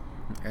to learn.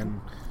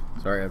 And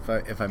sorry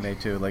if I may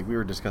too, like we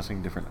were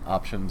discussing different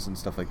options and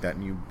stuff like that,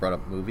 and you brought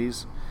up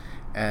movies.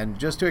 And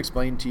just to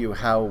explain to you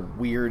how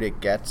weird it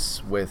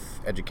gets with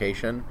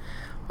education,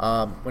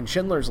 when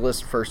Schindler's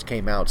List first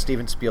came out,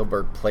 Steven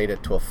Spielberg played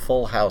it to a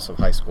full house of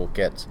high school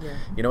kids. Yeah.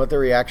 You know what their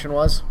reaction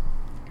was?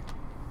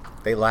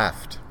 They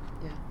laughed.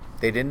 Yeah.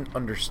 They didn't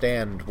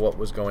understand what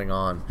was going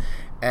on.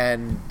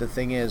 And the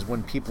thing is,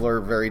 when people are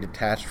very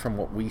detached from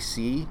what we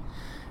see,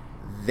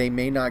 they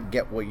may not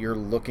get what you're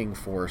looking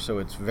for. So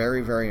it's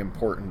very, very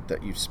important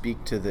that you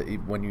speak to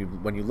when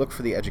you look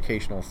for the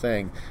educational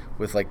thing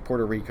with like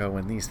Puerto Rico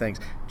and these things,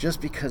 just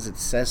because it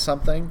says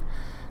something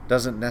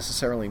doesn't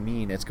necessarily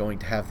mean it's going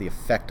to have the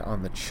effect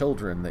on the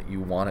children that you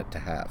want it to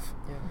have.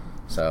 Yeah.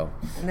 So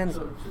And then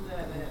So to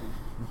that end,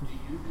 do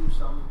you do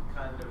some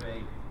kind of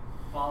a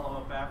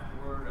follow-up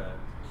afterward, a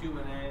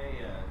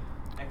Q&A,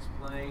 a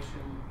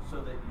explanation, so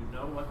that you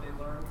know what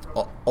they learned from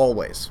it?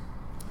 Always.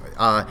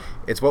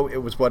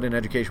 It was what in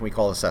education we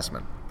call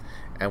assessment,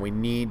 and we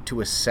need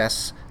to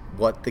assess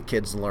what the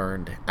kids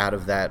learned out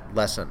of that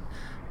lesson.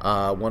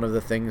 One of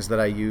the things that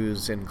I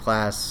use in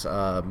class,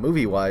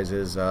 movie-wise,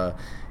 is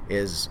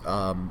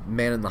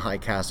Man in the High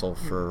Castle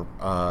for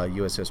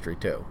U.S. History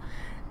 2,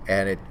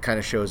 and it kind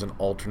of shows an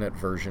alternate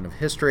version of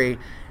history.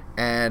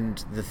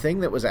 And the thing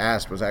that was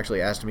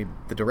actually asked to me.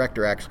 The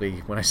director actually,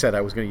 when I said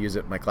I was going to use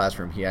it in my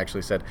classroom, he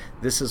actually said,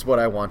 "This is what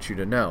I want you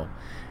to know.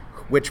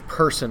 Which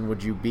person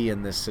would you be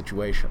in this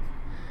situation?"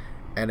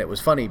 And it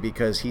was funny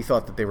because he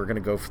thought that they were going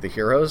to go for the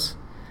heroes,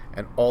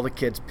 and all the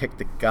kids picked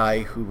the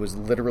guy who was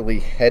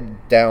literally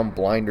head down,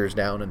 blinders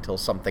down until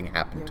something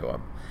happened to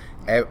him.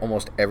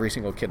 Almost every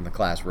single kid in the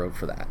class wrote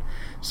for that.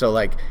 So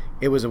like,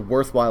 it was a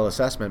worthwhile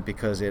assessment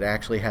because it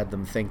actually had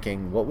them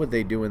thinking, what would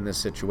they do in this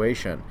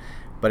situation?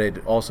 But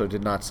it also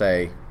did not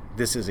say,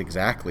 this is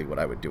exactly what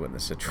I would do in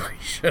this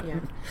situation. Yeah.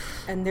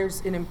 And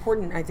there's an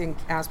important, I think,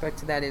 aspect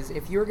to that is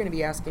if you're going to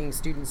be asking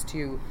students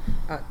to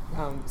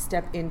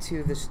step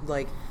into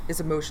this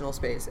emotional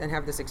space and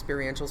have this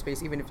experiential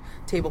space, even if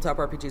tabletop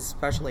RPGs,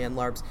 especially and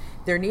LARPs,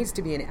 there needs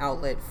to be an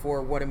outlet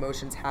for what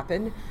emotions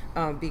happen,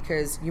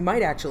 because you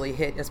might actually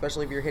hit,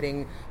 especially if you're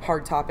hitting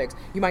hard topics,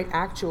 you might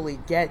actually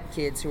get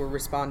kids who are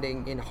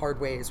responding in hard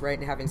ways, right,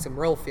 and having some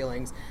real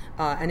feelings,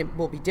 and it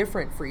will be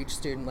different for each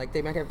student. Like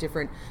they might have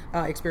different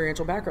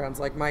experiential backgrounds.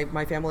 Like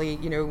my family,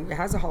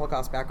 has a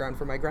Holocaust background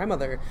for my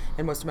grandmother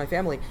and most of my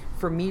family.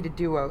 For me to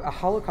do a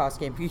Holocaust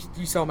game,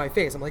 you saw my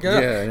face. I'm like,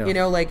 ugh.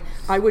 Yeah.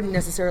 I wouldn't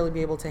necessarily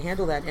be able to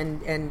handle that.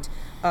 And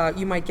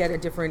you might get a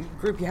different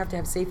group. You have to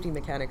have safety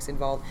mechanics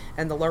involved.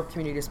 And the LARP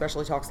community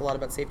especially talks a lot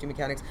about safety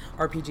mechanics.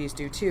 RPGs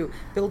do too.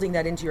 Building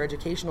that into your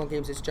educational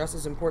games is just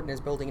as important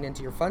as building it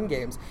into your fun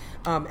games,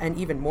 and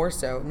even more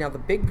so. Now, the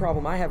big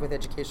problem I have with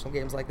educational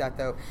games like that,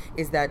 though,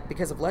 is that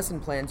because of lesson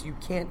plans, you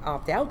can't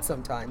opt out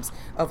sometimes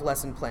of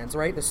lesson plans,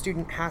 right? The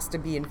student has to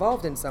be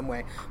involved in some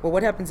way. Well,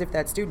 what happens if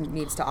that student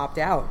needs to opt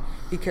out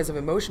because of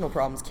emotional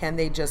problems? Can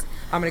they just,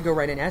 I'm going to go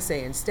write an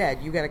essay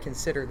instead? You got to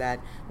consider that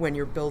when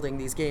you're building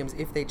these games.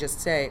 If they just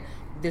say,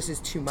 this is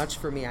too much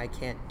for me, I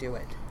can't do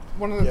it.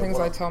 One of the things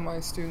I tell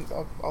my students,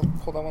 I'll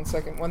hold on one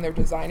second, when they're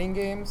designing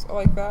games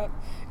like that,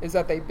 is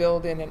that they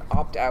build in an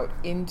opt-out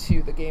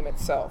into the game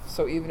itself.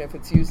 So even if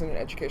it's used in an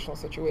educational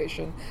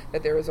situation,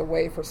 that there is a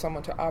way for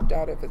someone to opt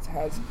out if it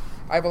has...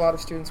 I have a lot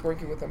of students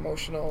working with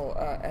emotional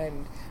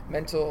and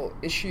mental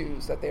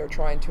issues that they are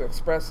trying to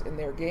express in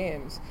their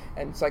games,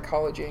 and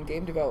psychology and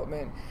game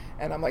development.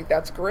 And I'm like,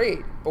 that's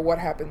great, but what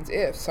happens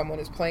if someone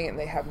is playing it and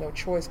they have no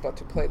choice but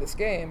to play this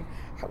game?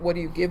 What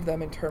do you give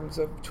them in terms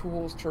of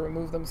tools to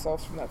remove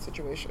themselves from that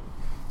situation?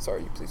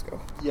 Sorry, you please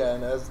go. Yeah,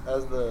 and as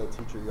the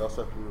teacher, you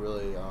also have to be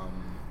really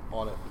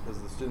on it,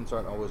 because the students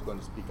aren't always going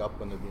to speak up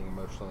when they're being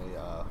emotionally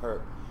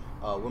hurt.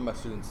 One of my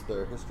students,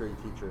 their history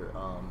teacher,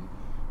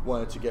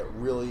 wanted to get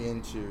really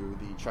into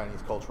the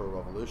Chinese Cultural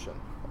Revolution,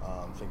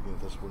 thinking that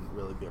this wouldn't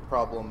really be a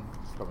problem,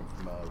 coming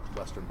from a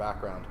Western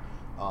background.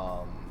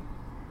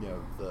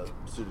 The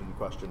student in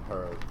question,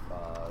 her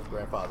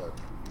grandfather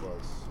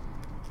was...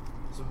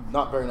 Some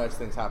not very nice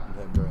things happened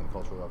to him during the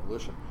Cultural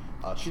Revolution.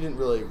 She didn't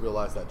really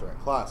realize that during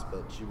class,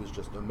 but she was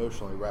just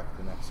emotionally wrecked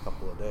the next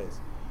couple of days,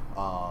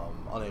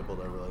 unable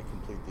to really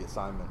complete the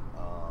assignment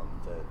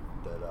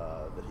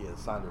that he had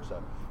assigned her.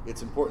 So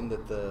it's important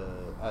that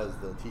as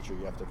the teacher,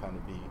 you have to kind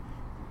of be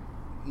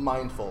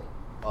mindful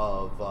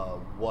of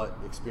what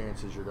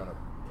experiences you're going to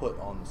put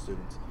on the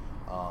students,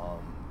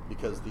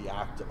 because the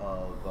act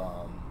of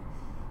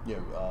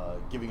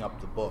giving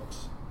up the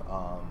books,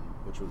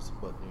 which was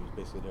what he was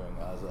basically doing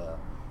as a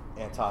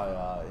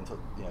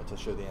to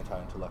show the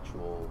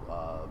anti-intellectual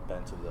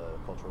bent of the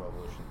Cultural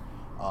Revolution,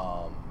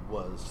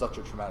 was such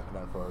a traumatic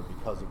event for her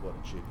because of what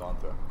she had gone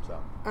through. So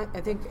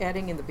I think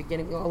adding in the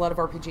beginning, a lot of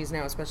RPGs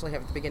now especially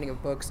have at the beginning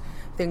of books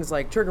things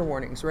like trigger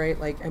warnings, right?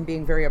 Like, and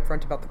being very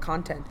upfront about the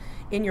content.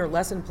 In your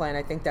lesson plan,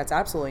 I think that's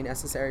absolutely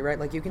necessary, right?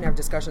 Like, you can have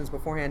discussions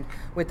beforehand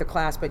with the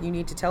class, but you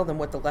need to tell them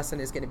what the lesson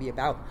is going to be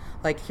about.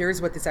 Like,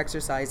 here's what this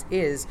exercise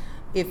is.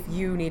 If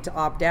you need to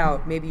opt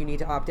out, maybe you need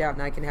to opt out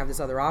and I can have this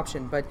other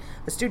option. But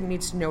a student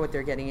needs to know what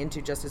they're getting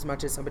into just as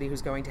much as somebody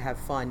who's going to have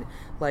fun.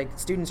 Like,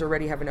 students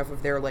already have enough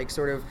of their, like,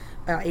 sort of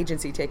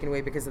agency taken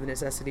away because of the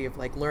necessity of,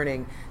 like,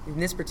 learning. In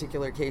this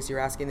particular case, you're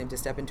asking them to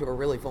step into a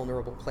really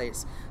vulnerable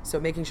place. So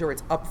making sure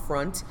it's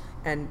upfront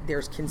and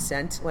there's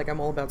consent. Like, I'm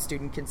all about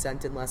student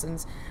consent in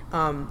lessons.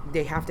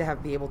 They have to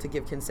be able to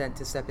give consent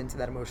to step into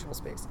that emotional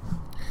space.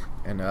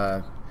 And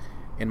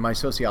in my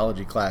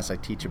sociology class, I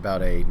teach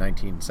about a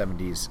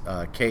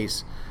 1970s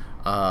case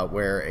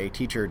where a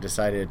teacher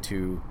decided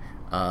to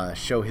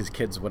show his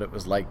kids what it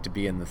was like to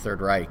be in the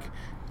Third Reich.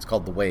 It's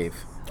called The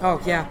Wave.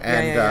 Oh, yeah.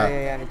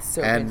 Yeah. It's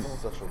so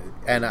painful.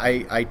 And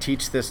I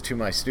teach this to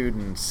my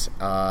students,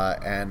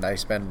 and I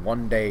spend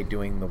one day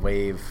doing The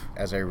Wave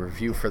as a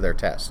review for their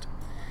test.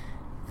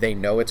 They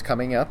know it's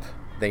coming up.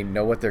 They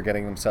know what they're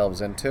getting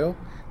themselves into.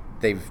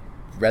 They've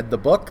read the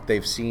book.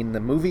 They've seen the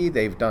movie.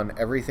 They've done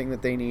everything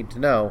that they need to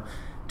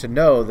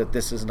know that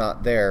this is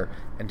not there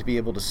and to be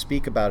able to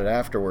speak about it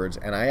afterwards.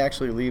 And I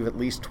actually leave at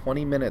least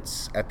 20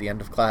 minutes at the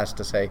end of class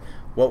to say,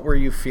 what were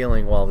you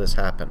feeling while this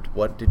happened?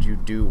 What did you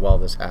do while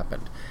this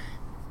happened?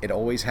 You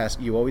always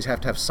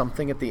have to have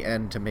something at the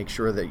end to make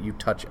sure that you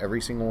touch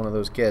every single one of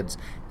those kids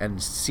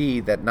and see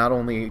that not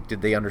only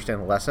did they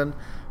understand the lesson,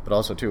 but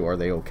also, too, are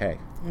they okay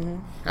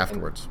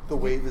afterwards? The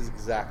Wave is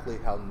exactly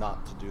how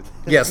not to do this.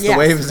 Yes, The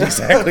Wave is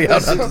exactly how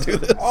not to do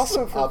this.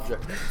 Also,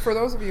 for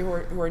those of you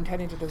who are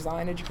intending to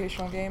design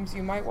educational games,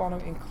 you might want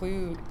to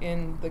include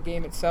in the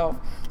game itself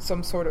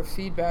some sort of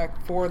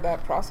feedback for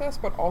that process,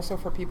 but also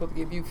for people to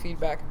give you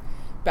feedback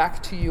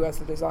back to you as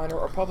the designer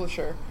or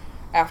publisher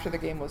after the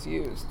game was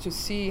used, to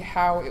see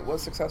how it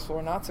was successful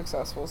or not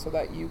successful so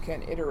that you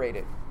can iterate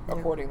it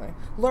accordingly.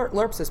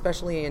 LARPs,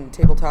 especially in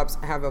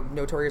tabletops, have a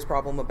notorious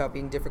problem about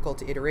being difficult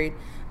to iterate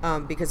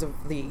because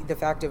of the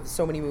fact of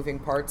so many moving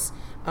parts,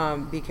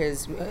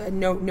 because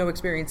no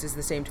experience is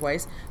the same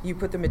twice. You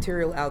put the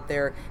material out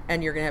there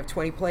and you're going to have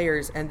 20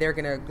 players and they're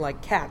going to,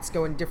 like cats,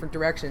 go in different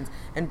directions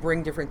and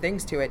bring different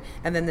things to it.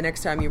 And then the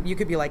next time you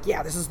could be like,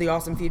 yeah, this is the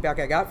awesome feedback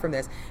I got from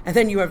this. And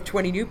then you have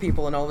 20 new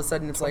people and all of a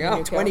sudden it's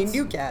like, 20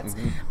 new cats.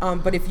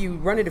 But if you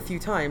run it a few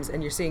times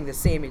and you're seeing the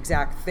same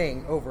exact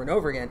thing over and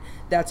over again,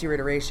 that's your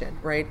iteration,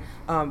 right?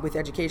 With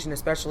education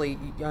especially,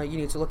 you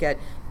need to look at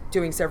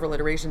doing several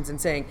iterations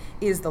and saying,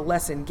 is the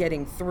lesson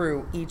getting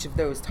through each of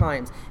those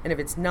times? And if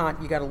it's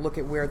not, you got to look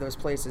at where those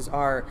places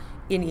are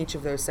in each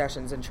of those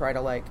sessions and try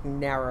to, like,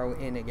 narrow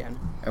in again.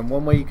 And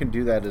one way you can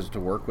do that is to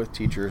work with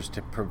teachers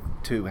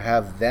to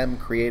have them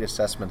create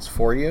assessments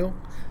for you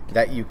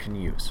that you can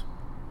use.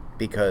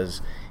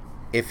 Because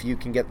if you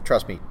can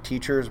trust me,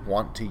 teachers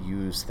want to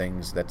use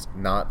things that's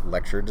not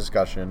lecture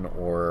discussion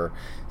or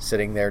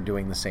sitting there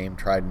doing the same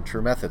tried and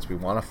true methods. We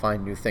want to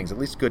find new things. At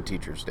least good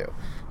teachers do.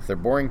 If they're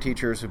boring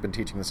teachers who've been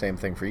teaching the same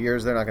thing for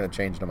years, they're not going to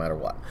change no matter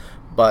what.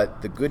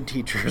 But the good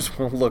teachers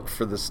will look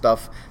for the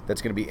stuff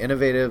that's going to be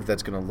innovative,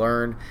 that's going to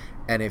learn.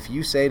 And if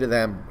you say to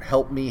them,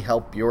 help me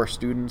help your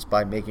students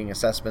by making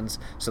assessments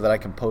so that I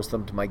can post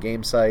them to my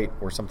game site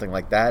or something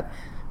like that,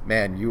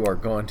 man, you are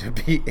going to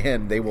be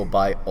in. They will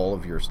buy all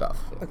of your stuff.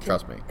 Okay.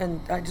 Trust me. And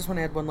I just want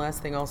to add one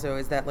last thing also,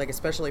 is that, like,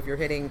 especially if you're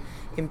hitting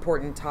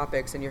important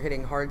topics and you're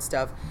hitting hard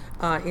stuff,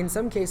 in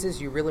some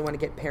cases you really want to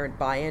get parent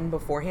buy-in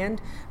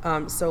beforehand.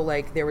 So,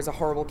 like, there was a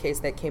horrible case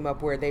that came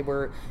up where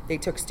they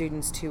took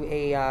students to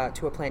a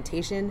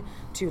plantation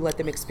to let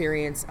them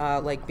experience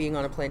like being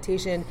on a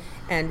plantation,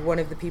 and one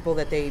of the people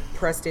that they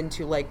pressed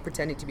into, like,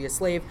 pretending to be a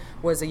slave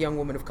was a young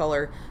woman of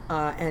color,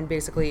 and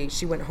basically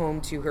she went home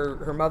to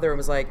her mother and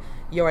was like,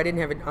 yo, I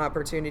didn't have an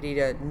opportunity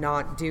to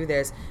not do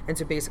this, and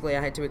so basically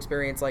I had to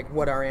experience, like,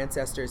 what our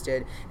ancestors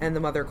did. And the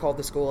mother called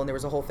the school and there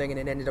was a whole thing and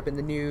it ended up in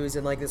the news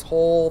and, like, this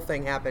whole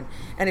thing happened.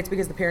 And it's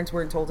because the parents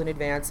weren't told in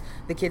advance,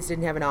 the kids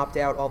didn't have an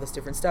opt-out, all this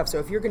different stuff. So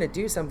if you're going to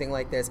do something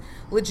like this,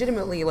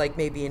 legitimately, like,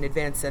 maybe in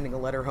advance sending a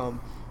letter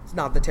home, it's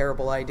not the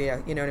terrible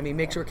idea, you know what I mean?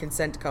 Make sure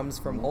consent comes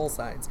from all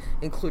sides,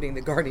 including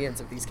the guardians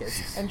of these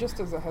kids. And just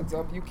as a heads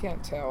up, you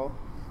can't tell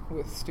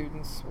with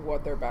students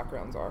what their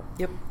backgrounds are.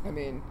 Yep. I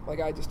mean,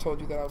 like, I just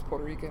told you that I was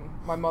Puerto Rican.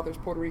 My mother's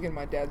Puerto Rican,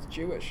 my dad's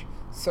Jewish.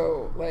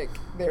 So, like,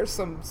 there's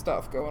some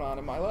stuff going on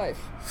in my life.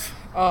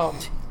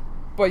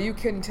 But you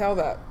can tell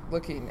that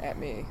looking at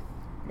me,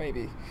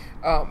 maybe.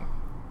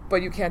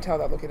 But you can't tell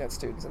that looking at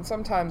students. And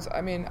sometimes,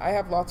 I mean, I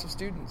have lots of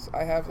students.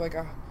 I have like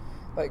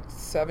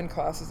 7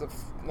 classes of,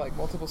 like,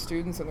 multiple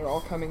students, and they're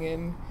all coming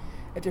in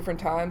at different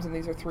times, and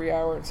these are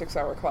 3-hour and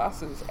 6-hour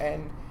classes,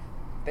 and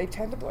they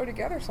tend to blur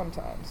together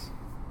sometimes.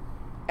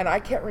 And I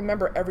can't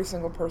remember every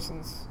single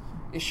person's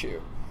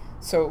issue.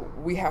 So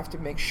we have to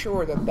make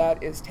sure that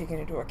that is taken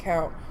into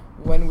account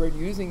when we're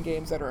using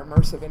games that are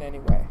immersive in any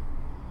way.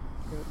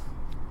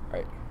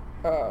 Right.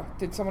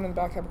 Did someone in the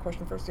back have a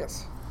question first?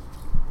 Yes.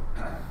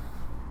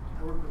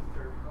 I work with a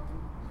therapy company.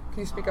 Can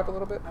you speak up a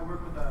little bit? I work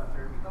with a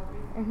therapy company.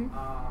 Mhm.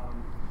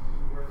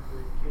 We work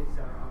with kids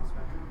that are on the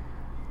spectrum.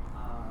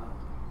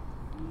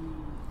 We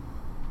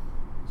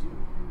do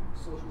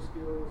social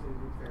skills and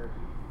group therapy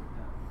with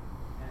them.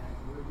 And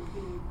we're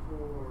looking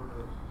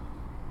for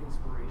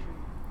inspiration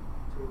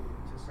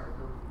to start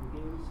building new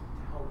games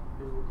to help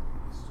build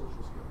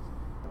social skills.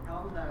 The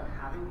problem that I'm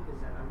having is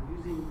that I'm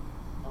using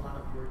a lot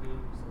of board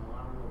games and a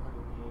lot of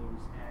role-playing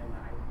games, and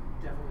I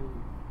definitely,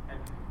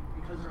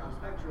 because they're on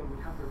Spectrum, we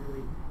have to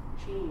really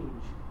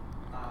change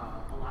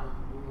a lot of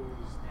the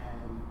rules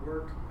and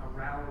work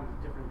around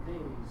different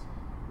things.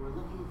 We're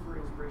looking for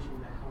inspiration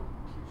to help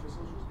teach the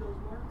social skills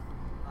more,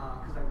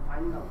 because I'm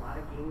finding a lot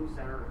of games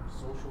that are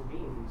social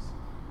games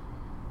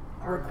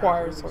are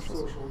Require not really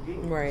social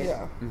games. Right.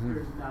 Yeah.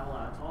 There's not a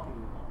lot of talking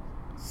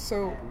involved.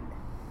 So,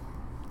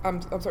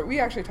 And I'm sorry. We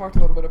actually talked a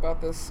little bit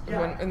about this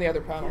Yeah. in the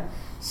other panel. Yeah.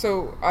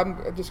 So I'm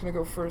just going to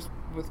go first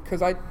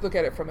because I look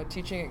at it from a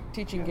teaching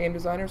game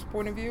designer's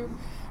point of view.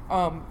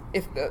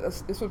 If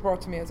this was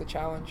brought to me as a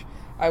challenge,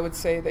 I would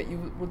say that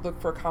you would look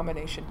for a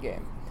combination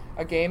game,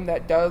 a game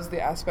that does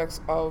the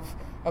aspects of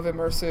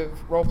immersive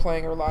role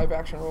playing or live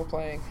action role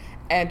playing,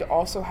 and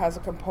also has a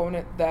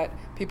component that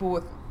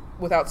people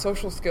without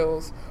social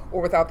skills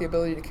or without the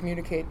ability to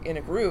communicate in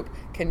a group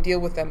can deal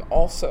with them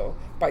also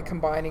by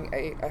combining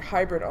a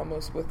hybrid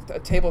almost with a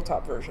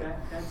tabletop version.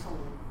 that's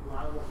a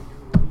lot of what we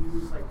do. We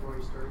use like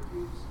Rory Story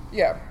cubes.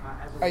 Yeah,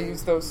 As a I way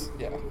use to those.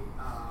 Yeah. communicate.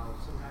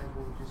 Sometimes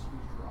we'll just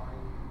use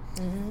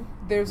drawing.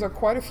 There's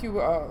quite a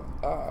few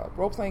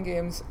role-playing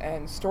games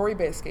and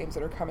story-based games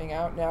that are coming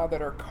out now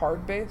that are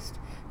card-based.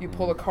 You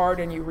pull a card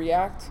and you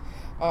react.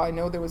 I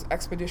know there was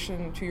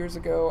Expedition 2 years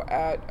ago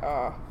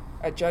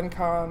at Gen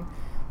Con.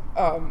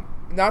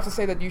 Not to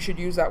say that you should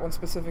use that one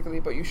specifically,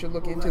 but you should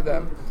look into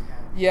them.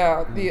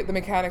 Yeah, the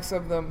mechanics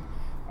of them.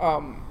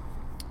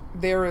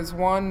 There is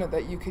one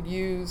that you could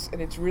use,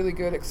 and it's really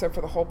good, except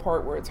for the whole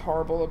part where it's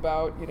horrible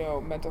about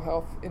mental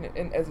health in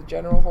as a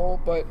general whole.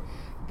 But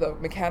the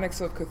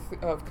mechanics of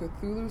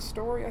Cthulhu's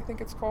Story, I think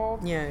it's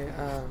called.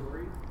 Yeah.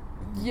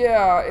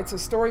 Yeah, it's a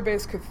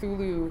story-based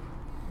Cthulhu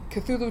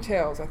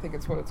Tales, I think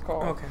it's what it's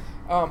called. Okay.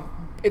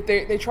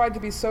 They tried to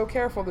be so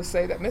careful to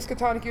say that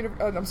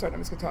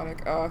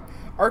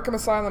Arkham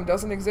Asylum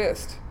doesn't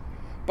exist,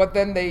 but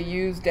then they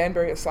used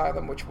Danbury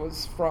Asylum, which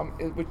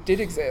did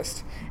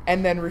exist,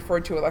 and then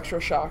referred to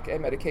electroshock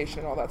and medication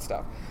and all that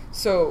stuff.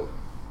 So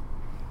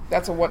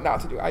that's a what not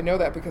to do. I know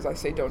that because I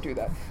say don't do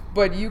that.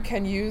 But you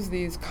can use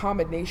these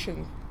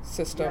combination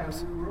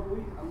systems. Yeah,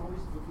 I'm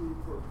always looking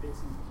for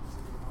bits and pieces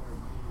of other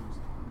games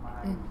to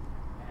combine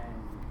and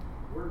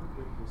work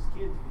with those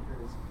kids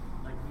because,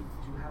 like, we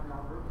do have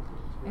nonverbal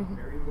kids. We have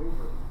very low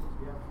verbal kids.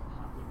 We have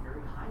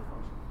very high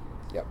functioning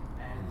kids. Yep.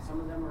 And some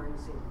of them are in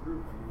the same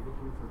group, and we're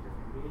looking for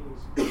different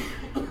ways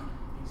for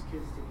these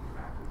kids to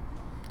interact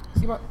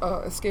with each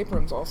other. Escape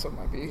rooms also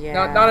might be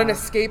Yeah. not an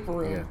escape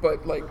room,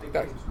 but like But the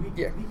that. games, we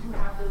Yeah. do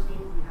have those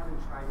games. We haven't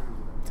tried any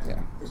of them yet.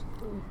 Yeah.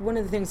 One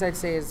of the things I'd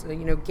say is,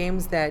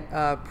 games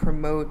that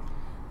promote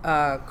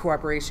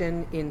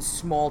cooperation in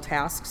small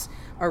tasks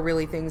are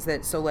really things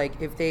that, so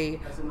like if they,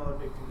 That's another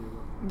big thing we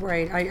look for.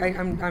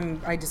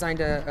 right, I designed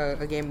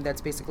a game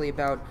that's basically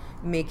about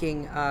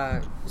making,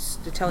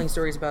 telling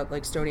stories about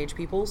like Stone Age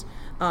peoples,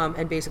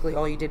 and basically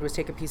all you did was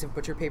take a piece of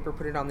butcher paper,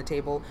 put it on the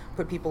table,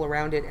 put people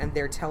around it, and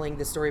they're telling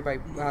the story by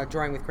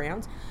drawing with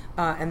crayons,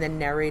 and then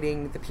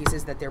narrating the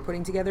pieces that they're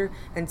putting together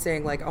and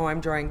saying like, oh,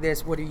 I'm drawing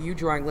this, what are you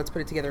drawing, let's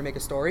put it together and make a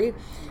story.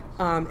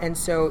 And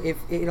so if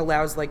it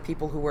allows like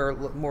people who are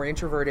more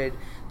introverted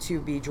to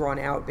be drawn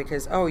out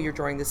because, oh, you're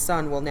drawing the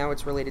sun, well, now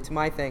it's related to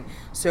my thing.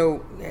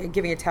 So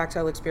giving a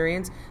tactile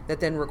experience that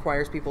then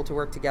requires people to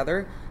work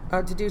together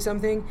to do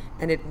something,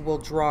 and it will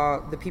draw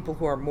the people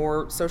who are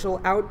more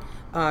social out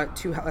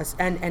to us,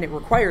 and it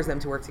requires them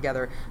to work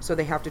together, so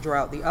they have to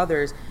draw out the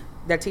others.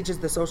 That teaches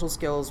the social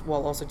skills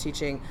while also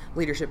teaching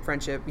leadership,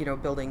 friendship,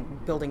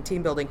 building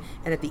team building,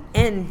 and at the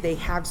end they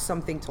have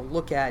something to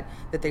look at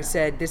that they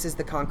said this is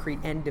the concrete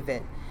end of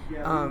it.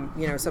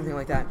 Yeah, Something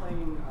like that. We're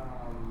playing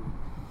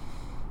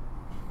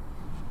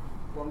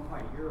One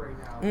Quiet Year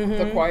right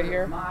now. The Quiet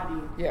Year?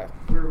 Yeah.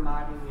 We're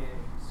modding it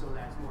so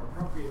that's more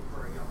appropriate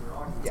for a younger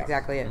audience. That's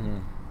exactly it.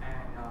 And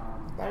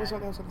That was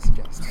what I was going to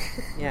suggest.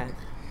 Yeah.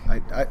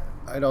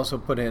 I'd also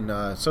put in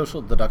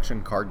social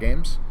deduction card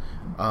games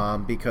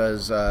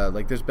because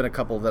there's been a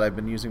couple that I've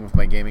been using with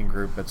my gaming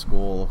group at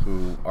school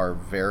who are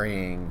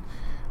varying.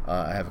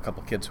 I have a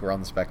couple kids who are on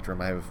the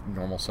spectrum. I have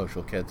normal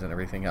social kids and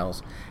everything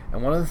else.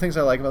 And one of the things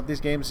I like about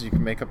these games is you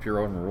can make up your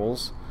own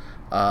rules.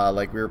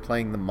 Like we were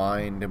playing The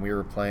Mind, and we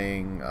were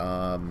playing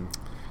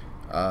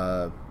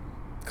a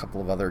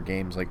couple of other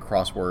games like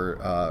Crossword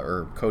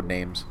or Code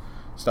Names,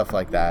 stuff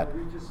like that.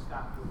 We just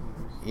stopped doing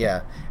those.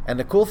 Yeah, and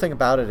the cool thing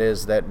about it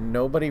is that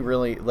nobody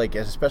really,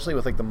 especially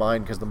with The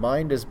Mind, because The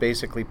Mind is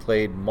basically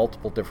played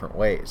multiple different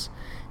ways.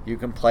 You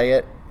can play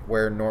it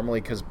where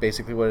normally, because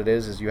basically what it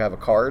is you have a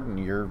card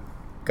and you're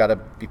got to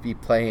be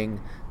playing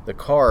the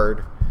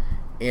card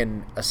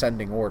in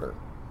ascending order,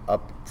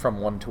 up from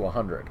 1 to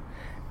 100.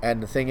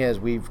 And the thing is,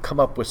 we've come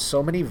up with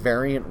so many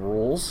variant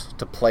rules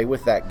to play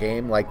with that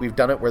game. Like, we've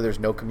done it where there's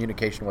no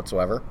communication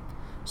whatsoever,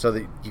 so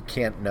that you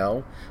can't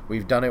know.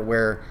 We've done it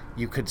where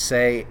you could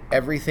say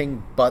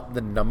everything but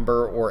the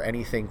number or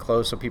anything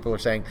close. So people are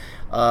saying,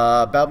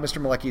 about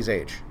Mr. Malecki's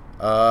age,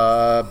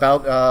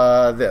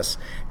 about this.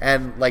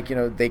 And, like, you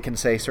know, they can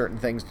say certain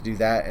things to do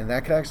that. And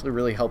that could actually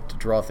really help to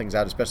draw things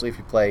out, especially if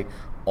you play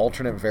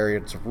alternate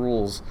variants of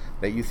rules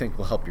that you think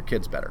will help your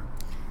kids better.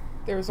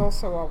 There's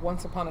also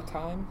Once Upon a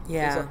Time.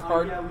 Yeah. There's a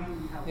card.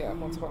 we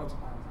Once Upon a use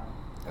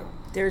Time.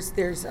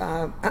 There's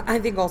I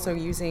think also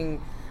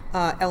using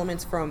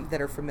elements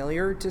that are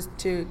familiar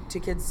to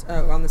kids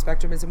on the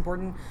spectrum is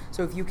important.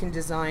 So if you can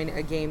design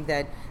a game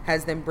that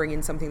has them bring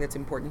in something that's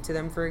important to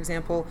them, for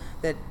example,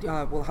 that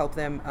will help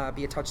them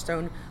be a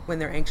touchstone when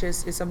they're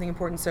anxious, is something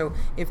important. So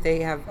if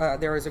they have,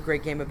 there is a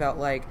great game about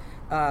like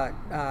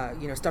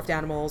stuffed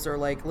animals or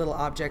like little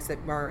objects that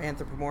are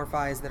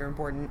anthropomorphized that are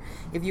important.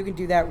 If you can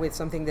do that with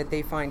something that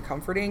they find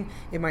comforting,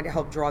 it might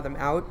help draw them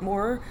out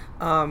more.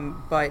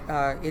 But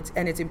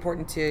it's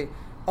important to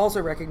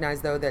also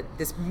recognize, though, that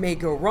this may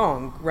go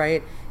wrong,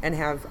 right? And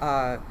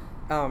have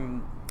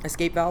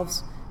escape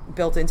valves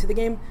built into the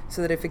game,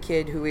 so that if a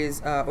kid who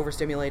is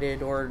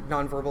overstimulated or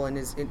nonverbal and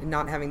is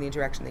not having the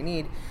interaction they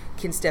need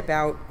can step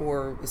out,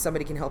 or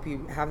somebody can help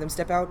you have them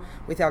step out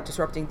without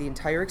disrupting the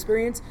entire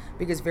experience,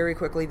 because very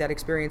quickly that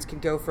experience can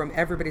go from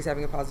everybody's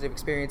having a positive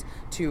experience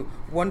to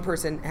one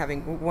person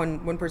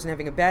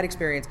having a bad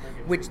experience,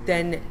 which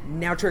then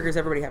now triggers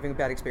everybody having a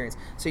bad experience.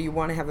 So you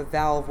want to have a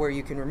valve where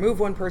you can remove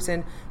one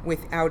person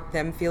without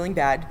them feeling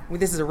bad.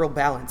 This is a real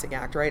balancing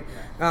act, right?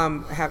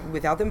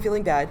 Without them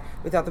feeling bad,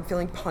 without them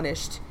feeling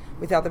punished,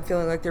 without them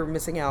feeling like they're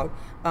missing out,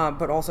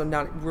 but also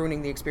not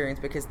ruining the experience,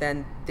 because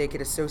then they could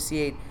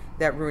associate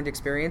that ruined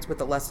experience with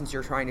the lessons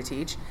you're trying to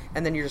teach,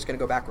 and then you're just going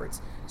to go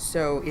backwards.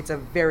 So it's a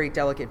very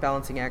delicate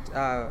balancing act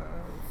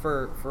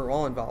for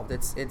all involved.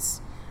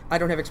 It's I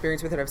don't have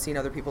experience with it. I've seen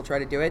other people try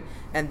to do it,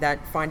 and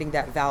that finding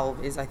that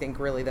valve is, I think,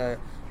 really the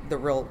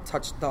real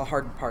the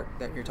hard part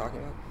that you're talking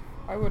about.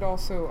 I would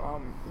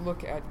also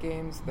look at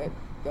games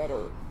that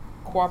are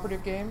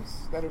cooperative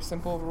games, that are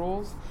simple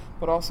rules,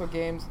 but also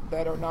games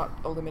that are not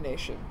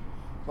elimination.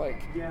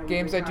 Like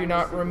games that do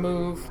not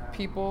remove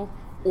people,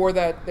 or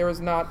that there is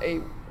not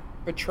a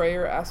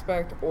betrayer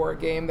aspect, or a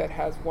game that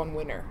has one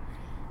winner.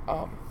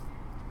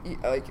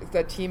 Like it's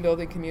that team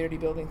building, community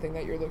building thing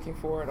that you're looking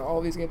for, and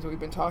all these games that we've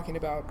been talking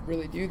about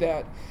really do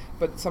that.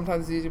 But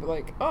sometimes it's easy to be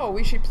like, oh,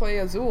 we should play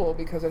Azul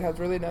because it has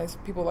really nice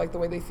people like the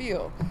way they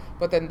feel.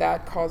 But then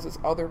that causes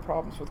other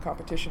problems with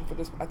competition for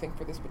this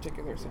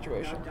particular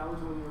situation. That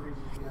was one of the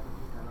reasons we had to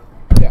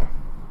put that up. Yeah.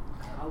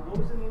 What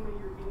was the name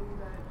of your game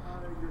that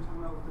you're talking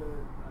about, the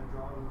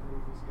drawing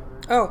things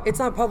together? Oh, it's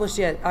not published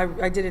yet.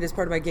 I did it as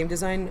part of my game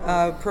design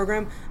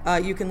program.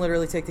 You can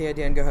literally take the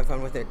idea and go have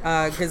fun with it.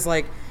 Because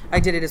I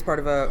did it as part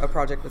of a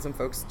project with some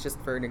folks, just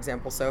for an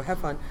example. So have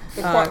fun.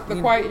 The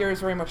Quiet Year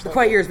is very much. The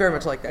Quiet Year is very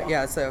much like that.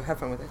 Yeah. So have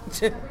fun with it. Other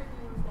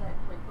games that,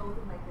 like, both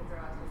of my kids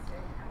are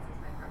autistic, as is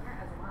my partner,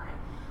 as am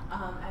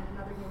I. And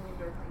another game we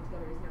enjoy playing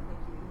together is No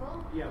Thank You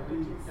Evil. Yeah,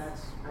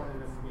 that's one of the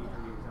major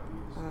games that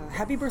we use.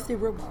 Happy Birthday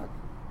Robot.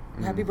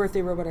 Happy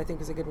Birthday Robot, I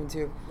think, is a good one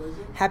too. What is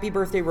it? Happy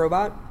Birthday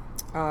Robot.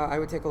 I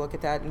would take a look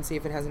at that and see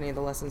if it has any of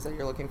the lessons that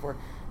you're looking for.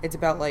 It's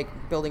about like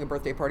building a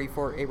birthday party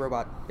for a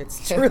robot.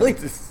 It's really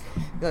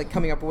like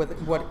coming up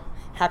with what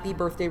Happy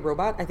Birthday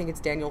Robot. I think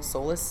it's Daniel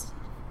Solis.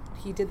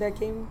 He did that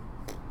game.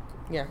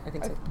 Yeah, I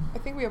think so. I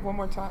think we have one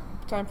more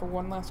time for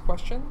one last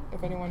question.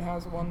 If anyone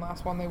has one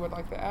last one they would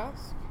like to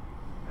ask.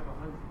 I have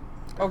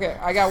 100. Okay,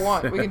 I got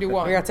one. We can do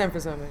one. We got 10 for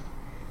something.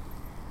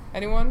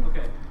 Anyone?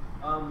 Okay.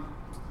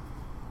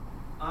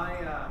 I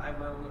have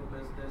my own little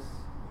business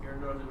here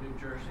in northern New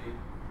Jersey.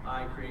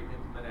 I create and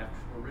implement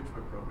after-school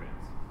enrichment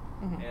programs.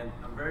 Mm-hmm. And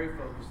I'm very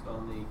focused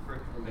on the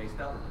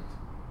curriculum-based element.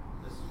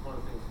 This is one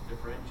of the things that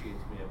differentiates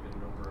me. I've been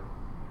in over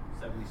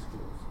 70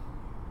 schools.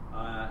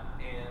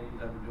 And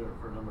I've been doing it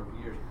for a number of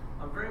years.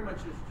 I'm very much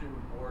interested in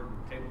board and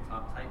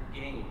tabletop-type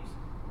games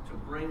to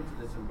bring to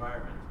this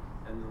environment.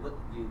 And the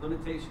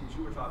limitations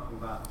you were talking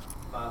about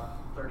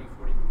 30,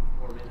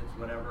 44 minutes,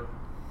 whatever,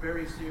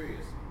 very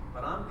serious.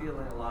 But I'm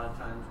dealing a lot of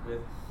times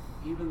with,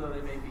 even though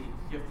they may be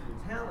gifted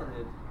and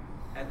talented,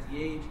 at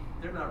the age,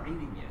 they're not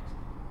reading yet.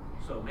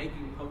 So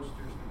making posters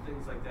and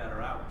things like that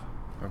are out.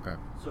 Okay.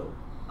 So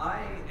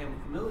I am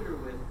familiar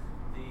with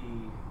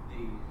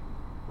the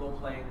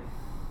role-playing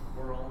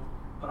world,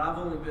 but I've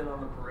only been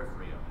on the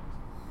periphery of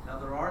it. Now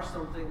there are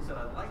some things that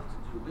I'd like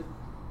to do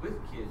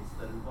with kids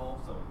that involve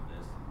some of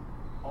this.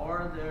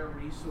 Are there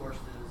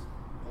resources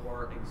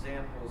or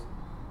examples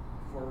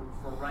for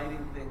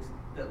writing things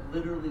that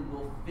literally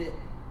will fit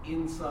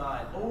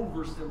inside,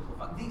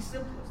 oversimplify, the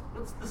simplest?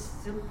 What's the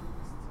simplest,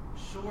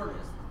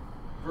 shortest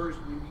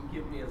version you can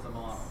give me as a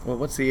model? Well,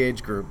 what's the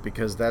age group?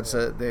 Because that's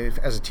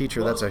as a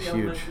teacher, that's a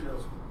Mostly huge elementary, middle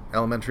school.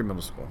 elementary,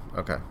 middle school.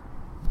 Okay.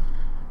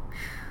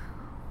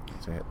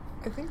 That's it.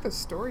 I think the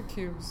story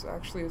cubes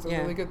actually is a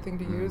Yeah. really good thing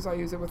to use. I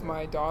use it with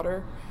my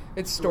daughter.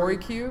 It's story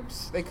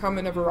cubes. They come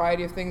in a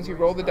variety of things. You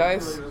roll the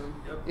dice.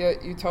 Yeah,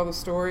 you tell the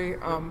story.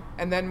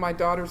 And then my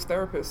daughter's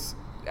therapist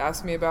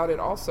asked me about it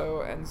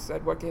also and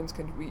said, what games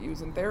can we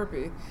use in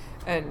therapy?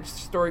 And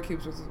story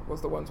cubes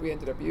was the ones we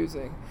ended up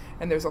using.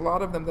 And there's a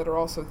lot of them that are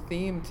also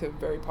themed to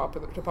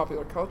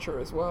popular culture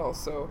as well.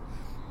 So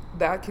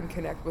that can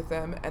connect with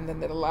them, and then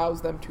that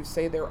allows them to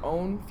say their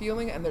own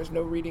feeling, and there's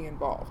no reading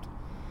involved.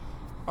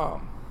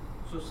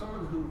 So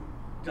someone who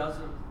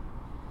doesn't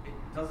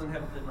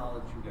have the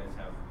knowledge you guys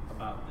have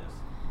about this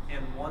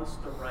and wants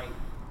to write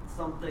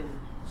something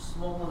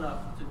small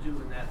enough to do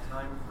in that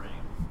time frame,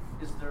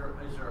 is there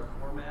a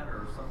format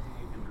or something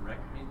you can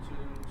direct me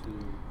to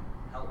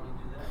help me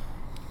do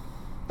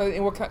that?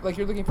 And what kind, like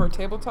you're looking for a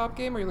tabletop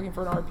game, or you're looking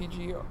for an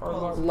RPG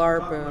or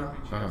LARP,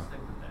 RPG, I'll stick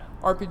with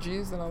that.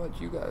 RPGs? Then I'll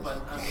let you guys.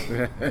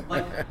 But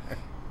like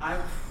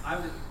I've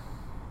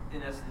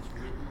in essence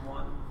written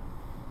one.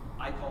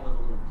 I call it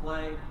a little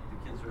play.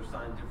 The kids are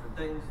assigned different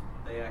things.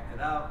 They act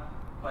it out.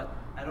 But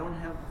I don't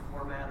have the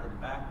format or the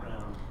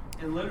background.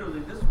 And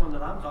literally this one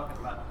that I'm talking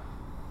about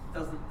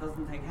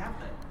doesn't take half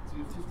that.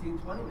 It's 15,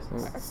 20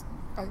 minutes.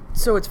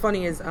 So what's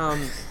funny is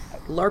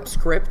LARP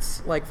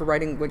scripts, like for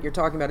writing what you're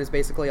talking about, is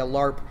basically a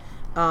LARP.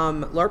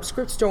 LARP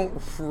scripts don't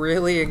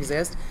really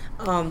exist.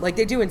 Like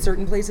they do in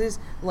certain places.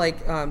 Like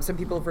some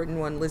people have written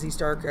one, Lizzie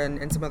Stark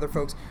and some other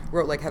folks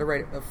wrote like how to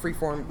write a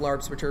freeform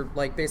LARPs, which are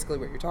like basically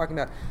what you're talking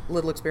about,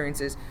 little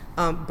experiences.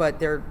 But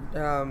they're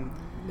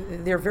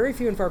very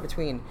few and far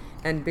between.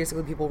 And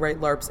basically people write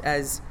LARPs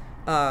as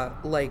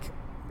like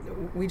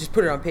we just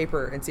put it on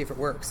paper and see if it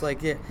works.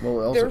 Like yeah.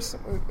 Well, also,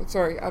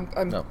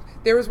 no.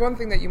 There was one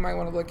thing that you might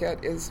want to look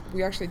at is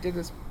we actually did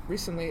this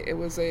recently. It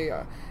was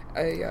a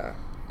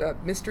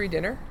mystery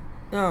dinner.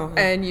 Oh,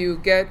 yeah. And you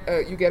get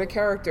a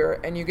character,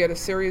 and you get a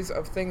series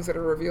of things that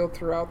are revealed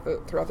throughout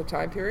the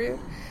time period,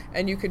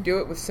 and you can do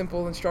it with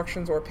simple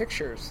instructions or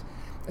pictures.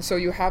 So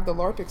you have the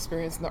LARP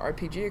experience and the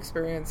RPG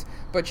experience,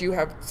 but you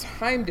have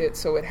timed it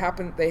so it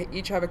happened. They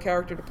each have a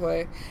character to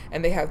play,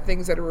 and they have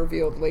things that are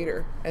revealed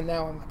later. And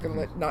now I'm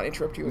going to not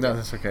interrupt you. No,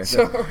 that's okay.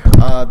 So,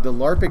 the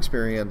LARP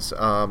experience,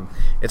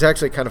 it's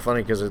actually kind of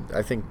funny because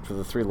I think for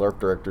the three LARP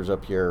directors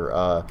up here,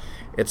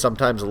 it's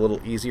sometimes a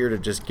little easier to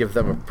just give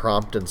them a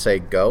prompt and say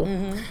go,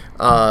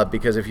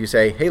 because if you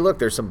say, "Hey, look,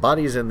 there's some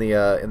bodies in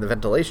the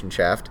ventilation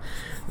shaft,"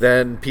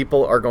 then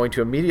people are going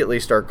to immediately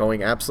start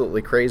going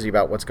absolutely crazy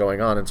about what's going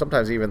on, and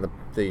sometimes even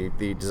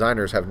the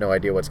designers have no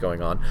idea what's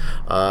going on.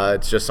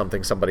 It's just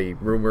something somebody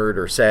rumored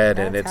or said,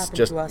 and it's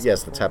just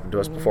that's happened to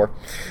us before.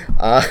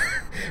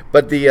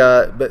 But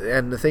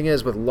the thing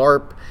is with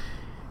LARP,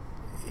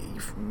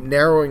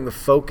 narrowing the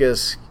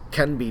focus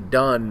can be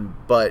done,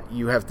 but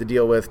you have to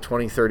deal with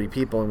 20, 30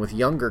 people, and with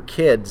younger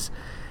kids,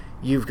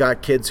 you've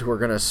got kids who are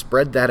going to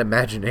spread that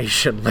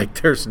imagination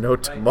like there's no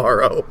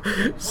tomorrow.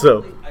 I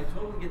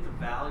totally get the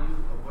value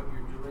of what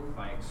you're doing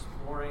by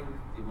exploring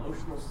the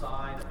emotional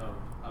side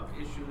of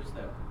issues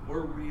that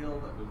were real,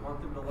 that we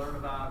want them to learn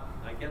about.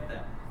 I get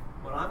that.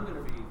 What I'm going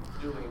to be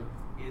doing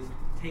is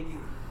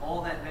taking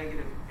all that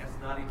negative as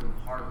not even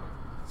part of it.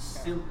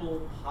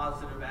 Simple,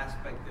 positive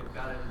aspect they've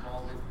got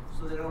involved in,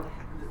 so they don't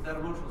have that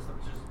emotional stuff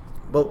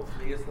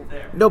hopefully isn't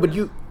there. No, but we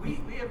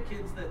have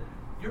kids that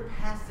you're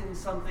passing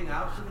something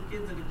out to the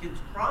kids, and the kid's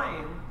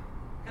crying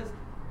because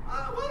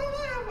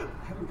I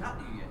haven't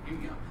gotten you yet. Here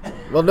you go.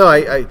 Well, no,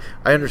 I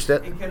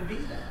understand. It can be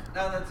that.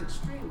 Now that's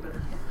extreme, but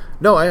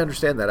no, I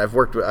understand that. I've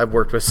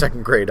worked with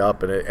second grade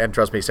up, and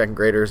trust me, second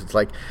graders, it's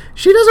like,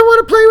 she doesn't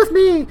want to play with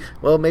me.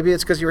 Well, maybe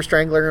it's because you were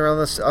strangling her on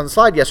the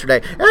slide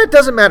yesterday, and it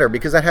doesn't matter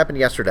because that happened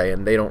yesterday,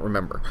 and they don't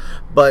remember.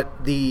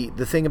 But the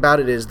thing about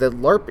it is that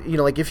LARP,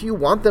 like if you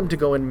want them to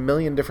go in a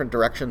million different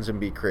directions and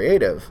be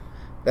creative,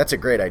 that's a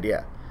great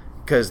idea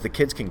because the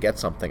kids can get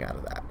something out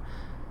of that.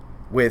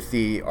 With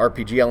the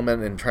RPG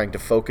element and trying to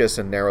focus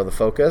and narrow the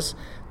focus,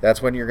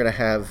 that's when you're going to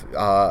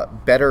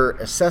have better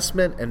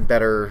assessment and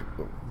better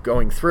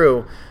going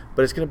through,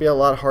 but it's going to be a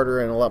lot harder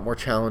and a lot more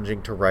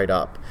challenging to write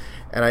up.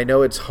 And I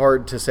know it's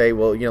hard to say,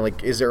 well,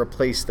 is there a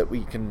place that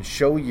we can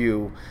show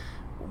you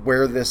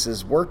where this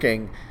is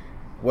working?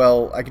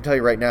 Well, I can tell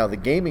you right now, the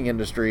gaming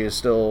industry is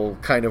still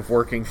kind of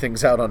working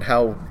things out on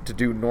how to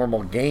do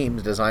normal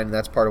games design, and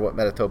that's part of what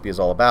Metatopia is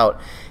all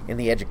about. In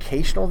the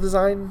educational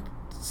design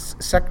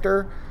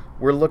sector,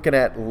 we're looking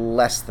at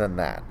less than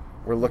that.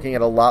 We're looking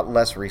at a lot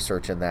less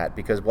research in that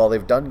because while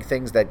they've done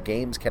things that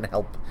games can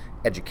help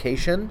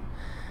education,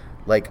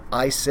 like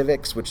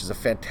iCivics, which is a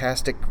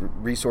fantastic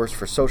resource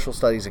for social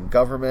studies and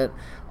government,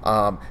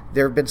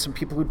 there have been some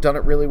people who've done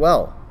it really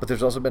well, but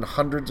there's also been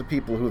hundreds of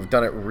people who have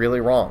done it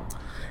really wrong.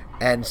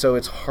 And so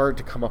it's hard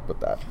to come up with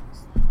that.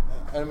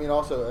 I mean,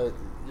 also,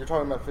 you're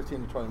talking about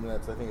 15 to 20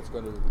 minutes. I think it's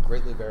going to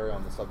greatly vary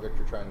on the subject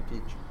you're trying to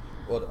teach,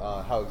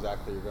 how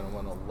exactly you're going to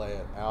want to lay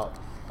it out.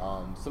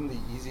 Some of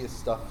the easiest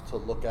stuff to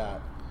look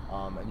at,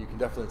 and you can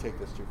definitely take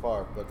this too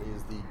far, but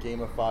is the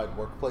gamified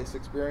workplace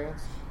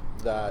experience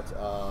that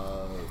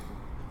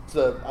It's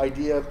an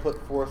idea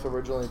put forth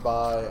originally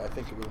by, I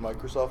think it was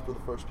Microsoft were the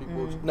first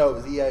people. No, it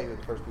was EA who were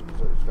the first people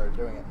who started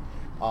doing it,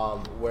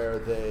 where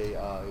they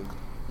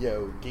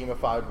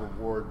gamified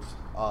rewards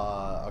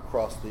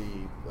across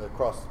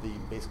the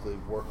basically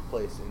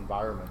workplace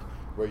environment,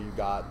 where you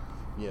got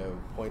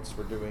points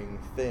for doing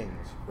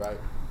things, right?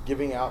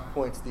 Giving out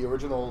points. The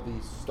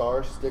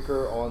star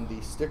sticker on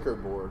the sticker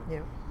board,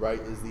 right,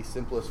 is the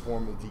simplest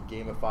form of the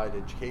gamified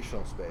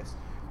educational space.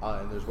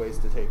 And there's ways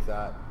to take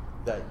that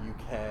you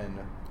can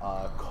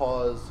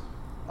cause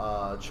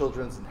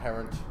children's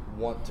inherent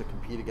want to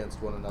compete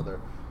against one another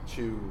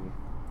to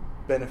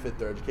benefit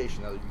their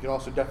education. Now, you can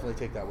also definitely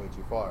take that way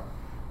too far.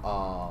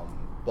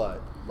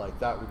 But like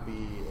that would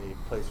be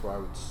a place where I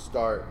would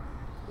start,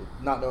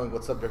 not knowing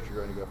what subject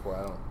you're going to go for.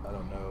 I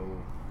don't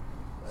know.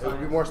 It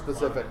would be more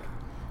specific.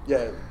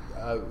 Yeah,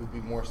 it would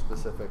be more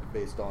specific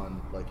based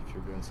on like if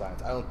you're doing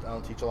science. I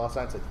don't teach a lot of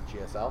science. I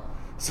teach ESL.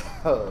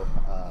 So.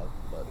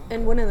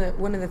 And one of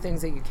the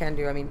things that you can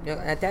do. I mean,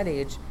 at that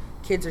age,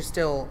 kids are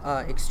still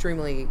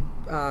extremely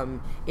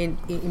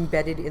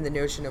embedded in the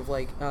notion of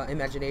like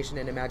imagination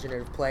and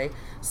imaginative play.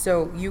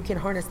 So you can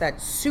harness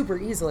that super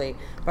easily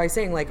by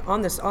saying like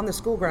on the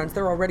school grounds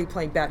they're already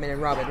playing Batman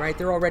and Robin, right?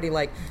 They're already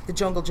like the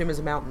jungle gym is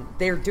a mountain.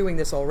 They're doing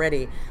this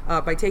already.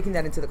 By taking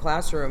that into the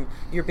classroom,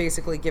 you're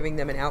basically giving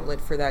them an outlet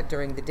for that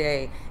during the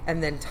day,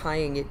 and then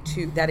tying it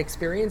to that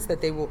experience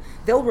that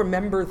they'll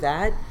remember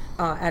that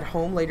at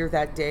home later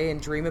that day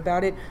and dream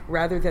about it,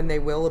 rather than they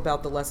will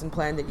about the lesson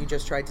plan that you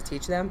just tried to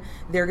teach them.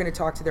 They're going to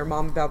talk to their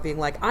mom about being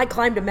like, I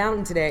climbed a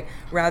mountain today,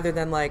 rather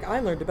than like, I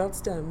learned about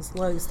STEM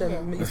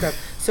stuff.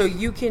 So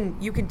you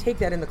can take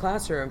that in the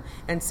classroom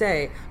and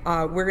say,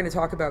 we're going to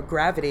talk about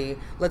gravity.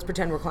 Let's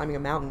pretend we're climbing a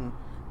mountain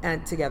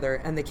and together,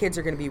 and the kids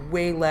are going to be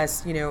way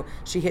less,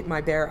 she hit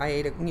my bear,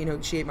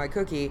 she ate my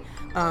cookie,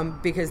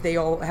 because they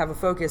all have a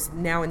focus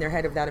now in their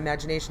head of that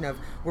imagination of,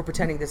 we're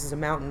pretending this is a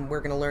mountain, we're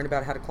going to learn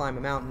about how to climb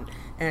a mountain,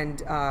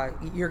 and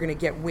you're going to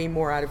get way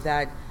more out of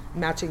that,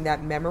 matching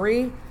that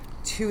memory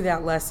to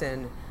that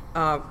lesson,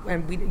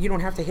 and you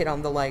don't have to hit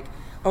on the like,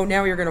 oh,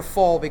 now you're going to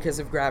fall because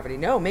of gravity.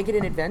 No, make it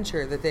an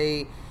adventure that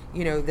they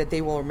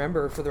will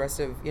remember for the rest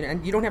of,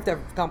 and you don't have to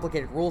have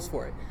complicated rules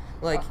for it.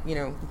 Like,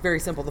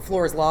 very simple. The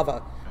floor is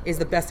lava is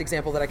the best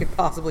example that I could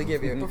possibly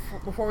give you.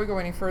 Before we go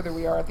any further,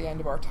 we are at the end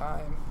of our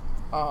time.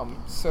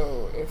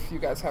 So if you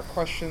guys have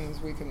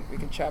questions, we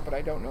can chat. But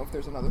I don't know if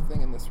there's another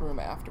thing in this room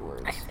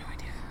afterwards. I have no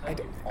idea.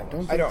 I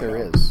don't think there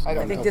is.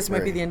 I think this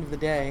might be the end of the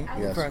day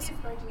for us. Can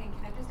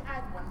I just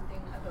add one thing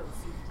about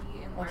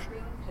safety in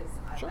LARPing?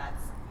 Because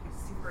that's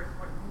super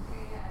important to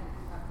me, and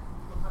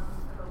people talk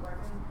about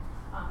LARPing.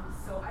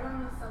 So I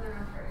run the Southern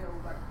Ontario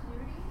LARP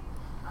community,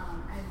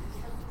 and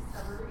because we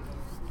discovered in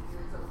the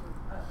years of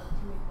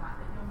doing that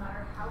no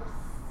matter how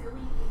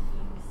silly a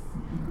game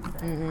seems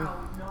and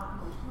how not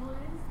emotional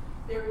it is,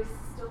 there is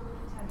still the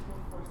potential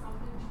for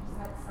something to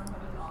set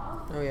somebody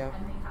off,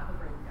 and they have a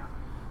breakdown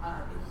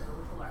in the middle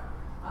of the LARP.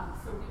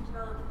 So we've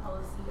developed a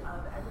policy of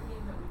every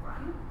game that we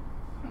run,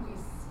 we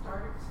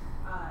start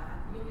at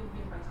the beginning of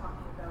the game by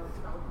talking about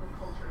developing a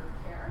culture of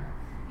care,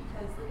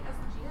 because like, as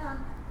the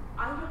GM,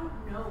 I don't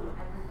know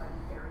everybody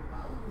very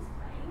well who's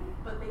playing,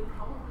 but they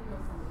probably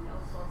know somebody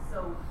else well. So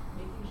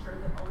making sure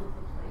that all of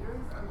the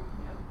players are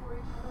looking out for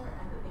each other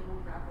and that they will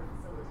grab the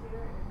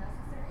facilitator if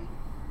necessary,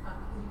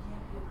 because you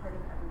can't be a part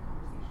of every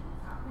conversation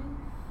that's happening.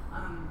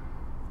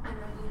 And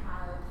then we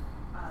have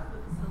the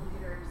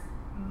facilitators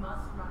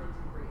must run a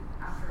debrief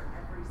after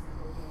every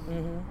single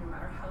game, no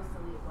matter how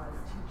silly it was,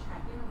 to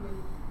check in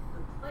with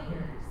the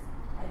players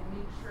and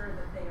make sure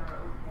that they are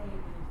okay,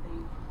 and if they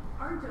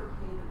aren't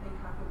okay, that they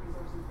have the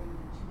resources they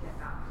need to get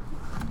back to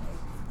being okay.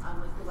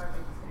 Like the LARP I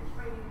just finished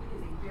writing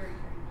is a very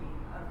heavy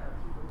game about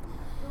people who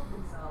have killed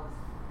themselves,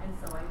 and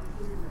so I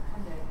included an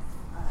appendix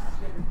at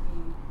the end of the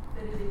game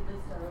that is a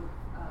list of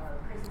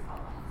crisis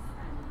hotlines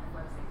and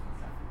websites and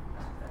stuff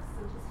like that.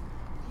 So just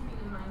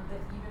keeping in mind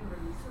that even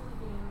really silly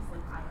games,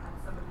 like I had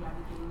somebody at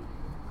a game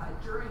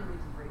during the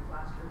debrief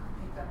last year who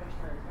picked up a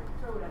chair and tried to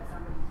throw it at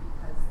somebody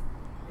because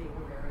they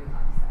were very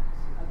upset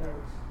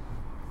about,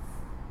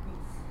 we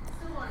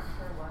still aren't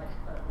sure what,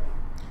 but like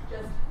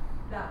just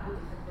that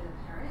wouldn't have been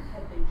apparent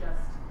had they just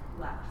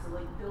left. So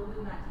like build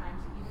in that time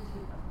to even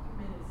take a few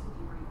minutes to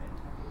debrief and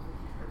check in with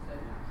each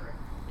person after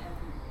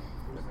every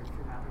game. It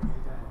can happen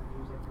like that in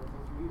games like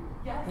Virtual Community.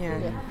 Yes,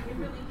 it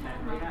really can.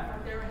 Like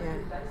up there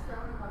and the dice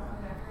thrown across the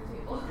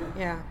table.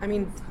 Yeah, I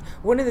mean,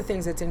 one of the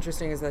things that's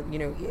interesting is that,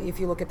 if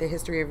you look at the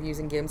history of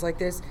using games like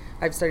this,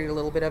 I've studied a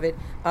little bit of it.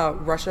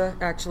 Russia,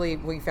 actually,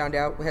 we found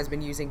out, has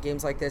been using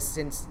games like this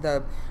since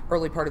the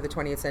early part of the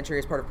 20th century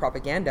as part of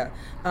propaganda.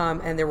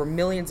 And there were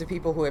millions of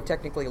people who have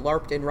technically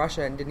LARPed in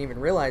Russia and didn't even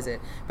realize it,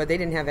 but they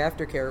didn't have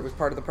aftercare. It was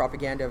part of the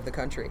propaganda of the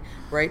country,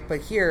 right?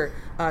 But here,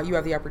 you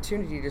have the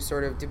opportunity to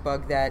sort of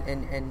debug that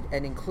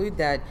and include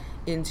that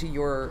into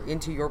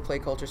your play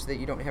culture so that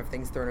you don't have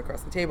things thrown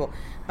across the table.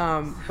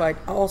 But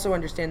also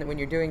understand that when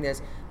you're doing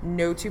this,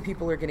 no two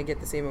people are going to get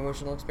the same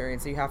emotional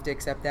experience. So you have to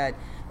accept that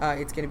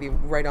it's going to be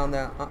right on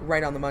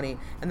the money,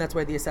 and that's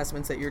why the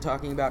assessments that you're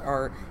talking about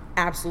are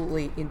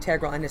absolutely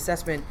integral. And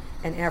assessment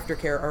and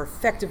aftercare are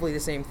effectively the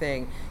same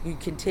thing. You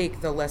can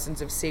take the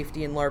lessons of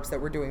safety and LARPs that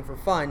we're doing for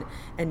fun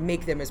and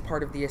make them as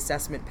part of the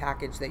assessment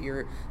package that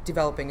you're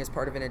developing as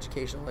part of an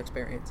educational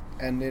experience.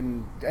 And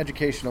in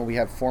educational, we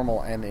have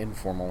formal and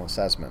informal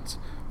assessments.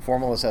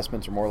 Formal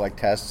assessments are more like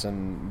tests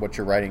and what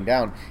you're writing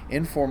down.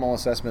 Informal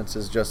assessments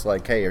is just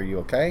like, hey, are you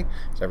okay?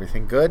 Is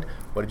everything good?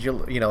 What did you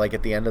like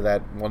at the end of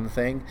that one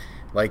thing?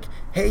 Like,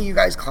 hey, you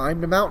guys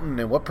climbed a mountain,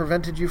 and what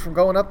prevented you from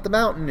going up the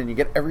mountain? And you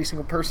get every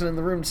single person in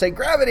the room to say,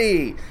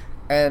 gravity!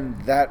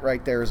 And that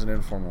right there is an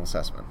informal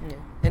assessment. Yeah.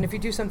 And if you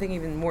do something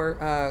even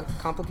more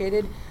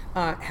complicated,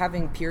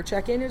 having peer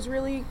check-in is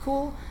really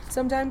cool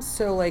sometimes.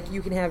 So, like,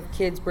 you can have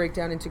kids break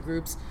down into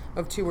groups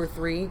of 2 or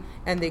 3,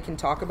 and they can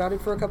talk about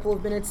it for a couple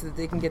of minutes so that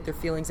they can get their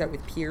feelings out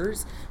with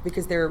peers,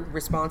 because their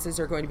responses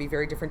are going to be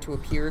very different to a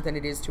peer than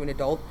it is to an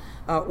adult,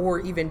 or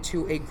even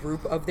to a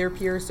group of their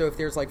peers. So if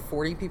there's like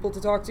 40 people to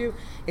talk to,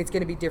 it's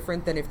going to be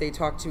different than if they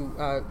talk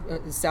to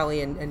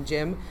Sally and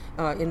Jim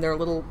in their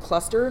little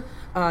cluster.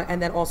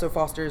 And that also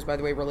fosters, by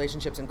the way,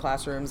 relationships in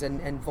classrooms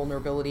and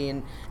vulnerability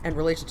and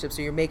relationships.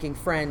 So you're making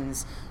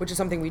friends, which is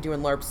something we do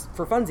in LARPs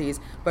for funsies,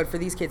 but for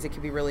these kids it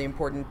can be really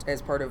important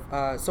as part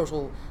of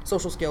social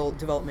skill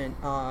development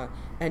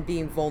and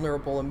being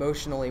vulnerable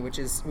emotionally, which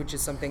is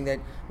something that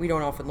we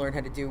don't often learn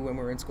how to do when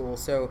we're in school.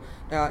 So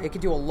it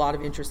can do a lot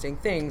of interesting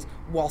things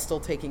while still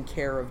taking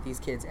care of these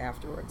kids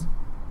afterwards.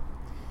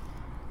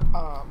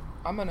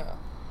 I'm going to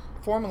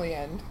formally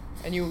end,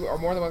 and you are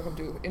more than welcome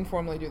to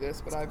informally do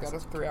this, but I've got a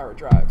 3-hour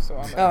drive, so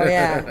I'm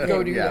going to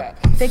go do that.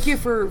 Thank you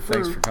for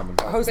Thanks for coming.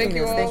 hosting Thank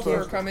you this.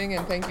 all for coming,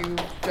 and thank you,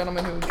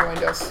 gentlemen who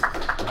joined us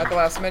at the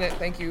last minute.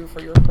 Thank you for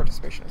your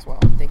participation as well.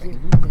 Thank you.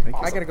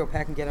 Awesome. I got to go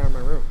pack and get out of my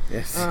room.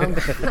 Yes. I did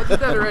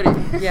that already.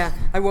 Yeah,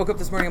 I woke up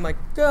this morning, I'm like,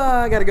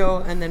 I got to go,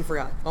 and then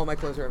forgot. All my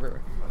clothes are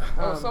everywhere.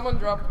 Someone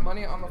dropped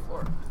money on the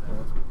floor.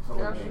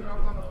 Yeah, she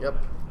dropped it on the floor. Yep.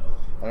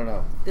 I don't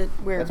know.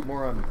 Where? That's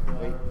more on...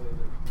 Wait.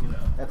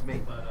 That's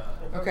me.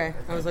 Okay,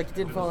 I was like, it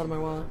didn't fall out of my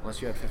wallet.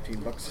 Unless you had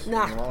 $15 in your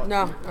Nah, wallet.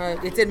 no,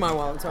 it's in my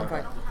wallet, so I'm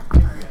fine.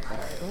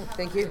 Oh,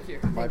 thank you.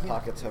 My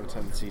pockets have a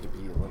tendency to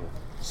be a little...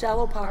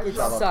 Shallow pockets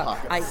Shallow suck.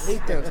 pockets. I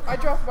hate those. I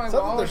dropped my Some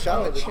of wallet they're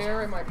on the shallow.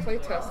 chair in my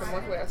playtest, and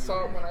luckily I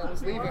saw it when I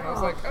was leaving. I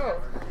was like,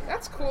 oh,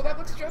 that's cool. That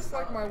looks just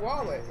like my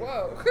wallet.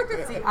 Whoa.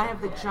 See, I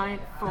have the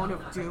giant phone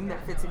of doom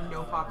that fits in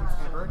no pockets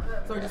ever,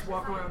 so I just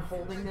walk around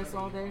holding this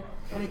all day,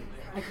 and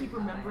I keep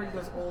remembering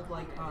those old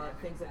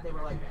things that they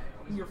were like,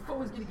 your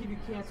phone is going to give you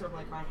cancer. I'm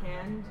like, my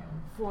hand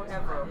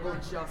forever will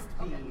just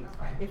be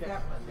if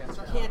that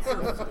cancer hand.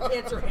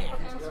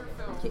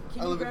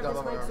 Can you grab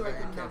this mic so I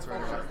can not fall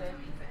off there?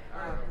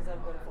 Because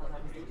I've got a full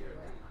time stage.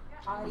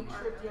 I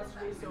tripped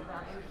yesterday so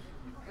badly.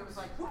 It was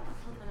like, whoop,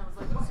 and I was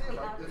like, what's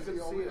Good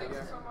to see you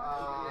again.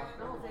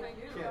 No, thank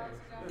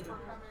you.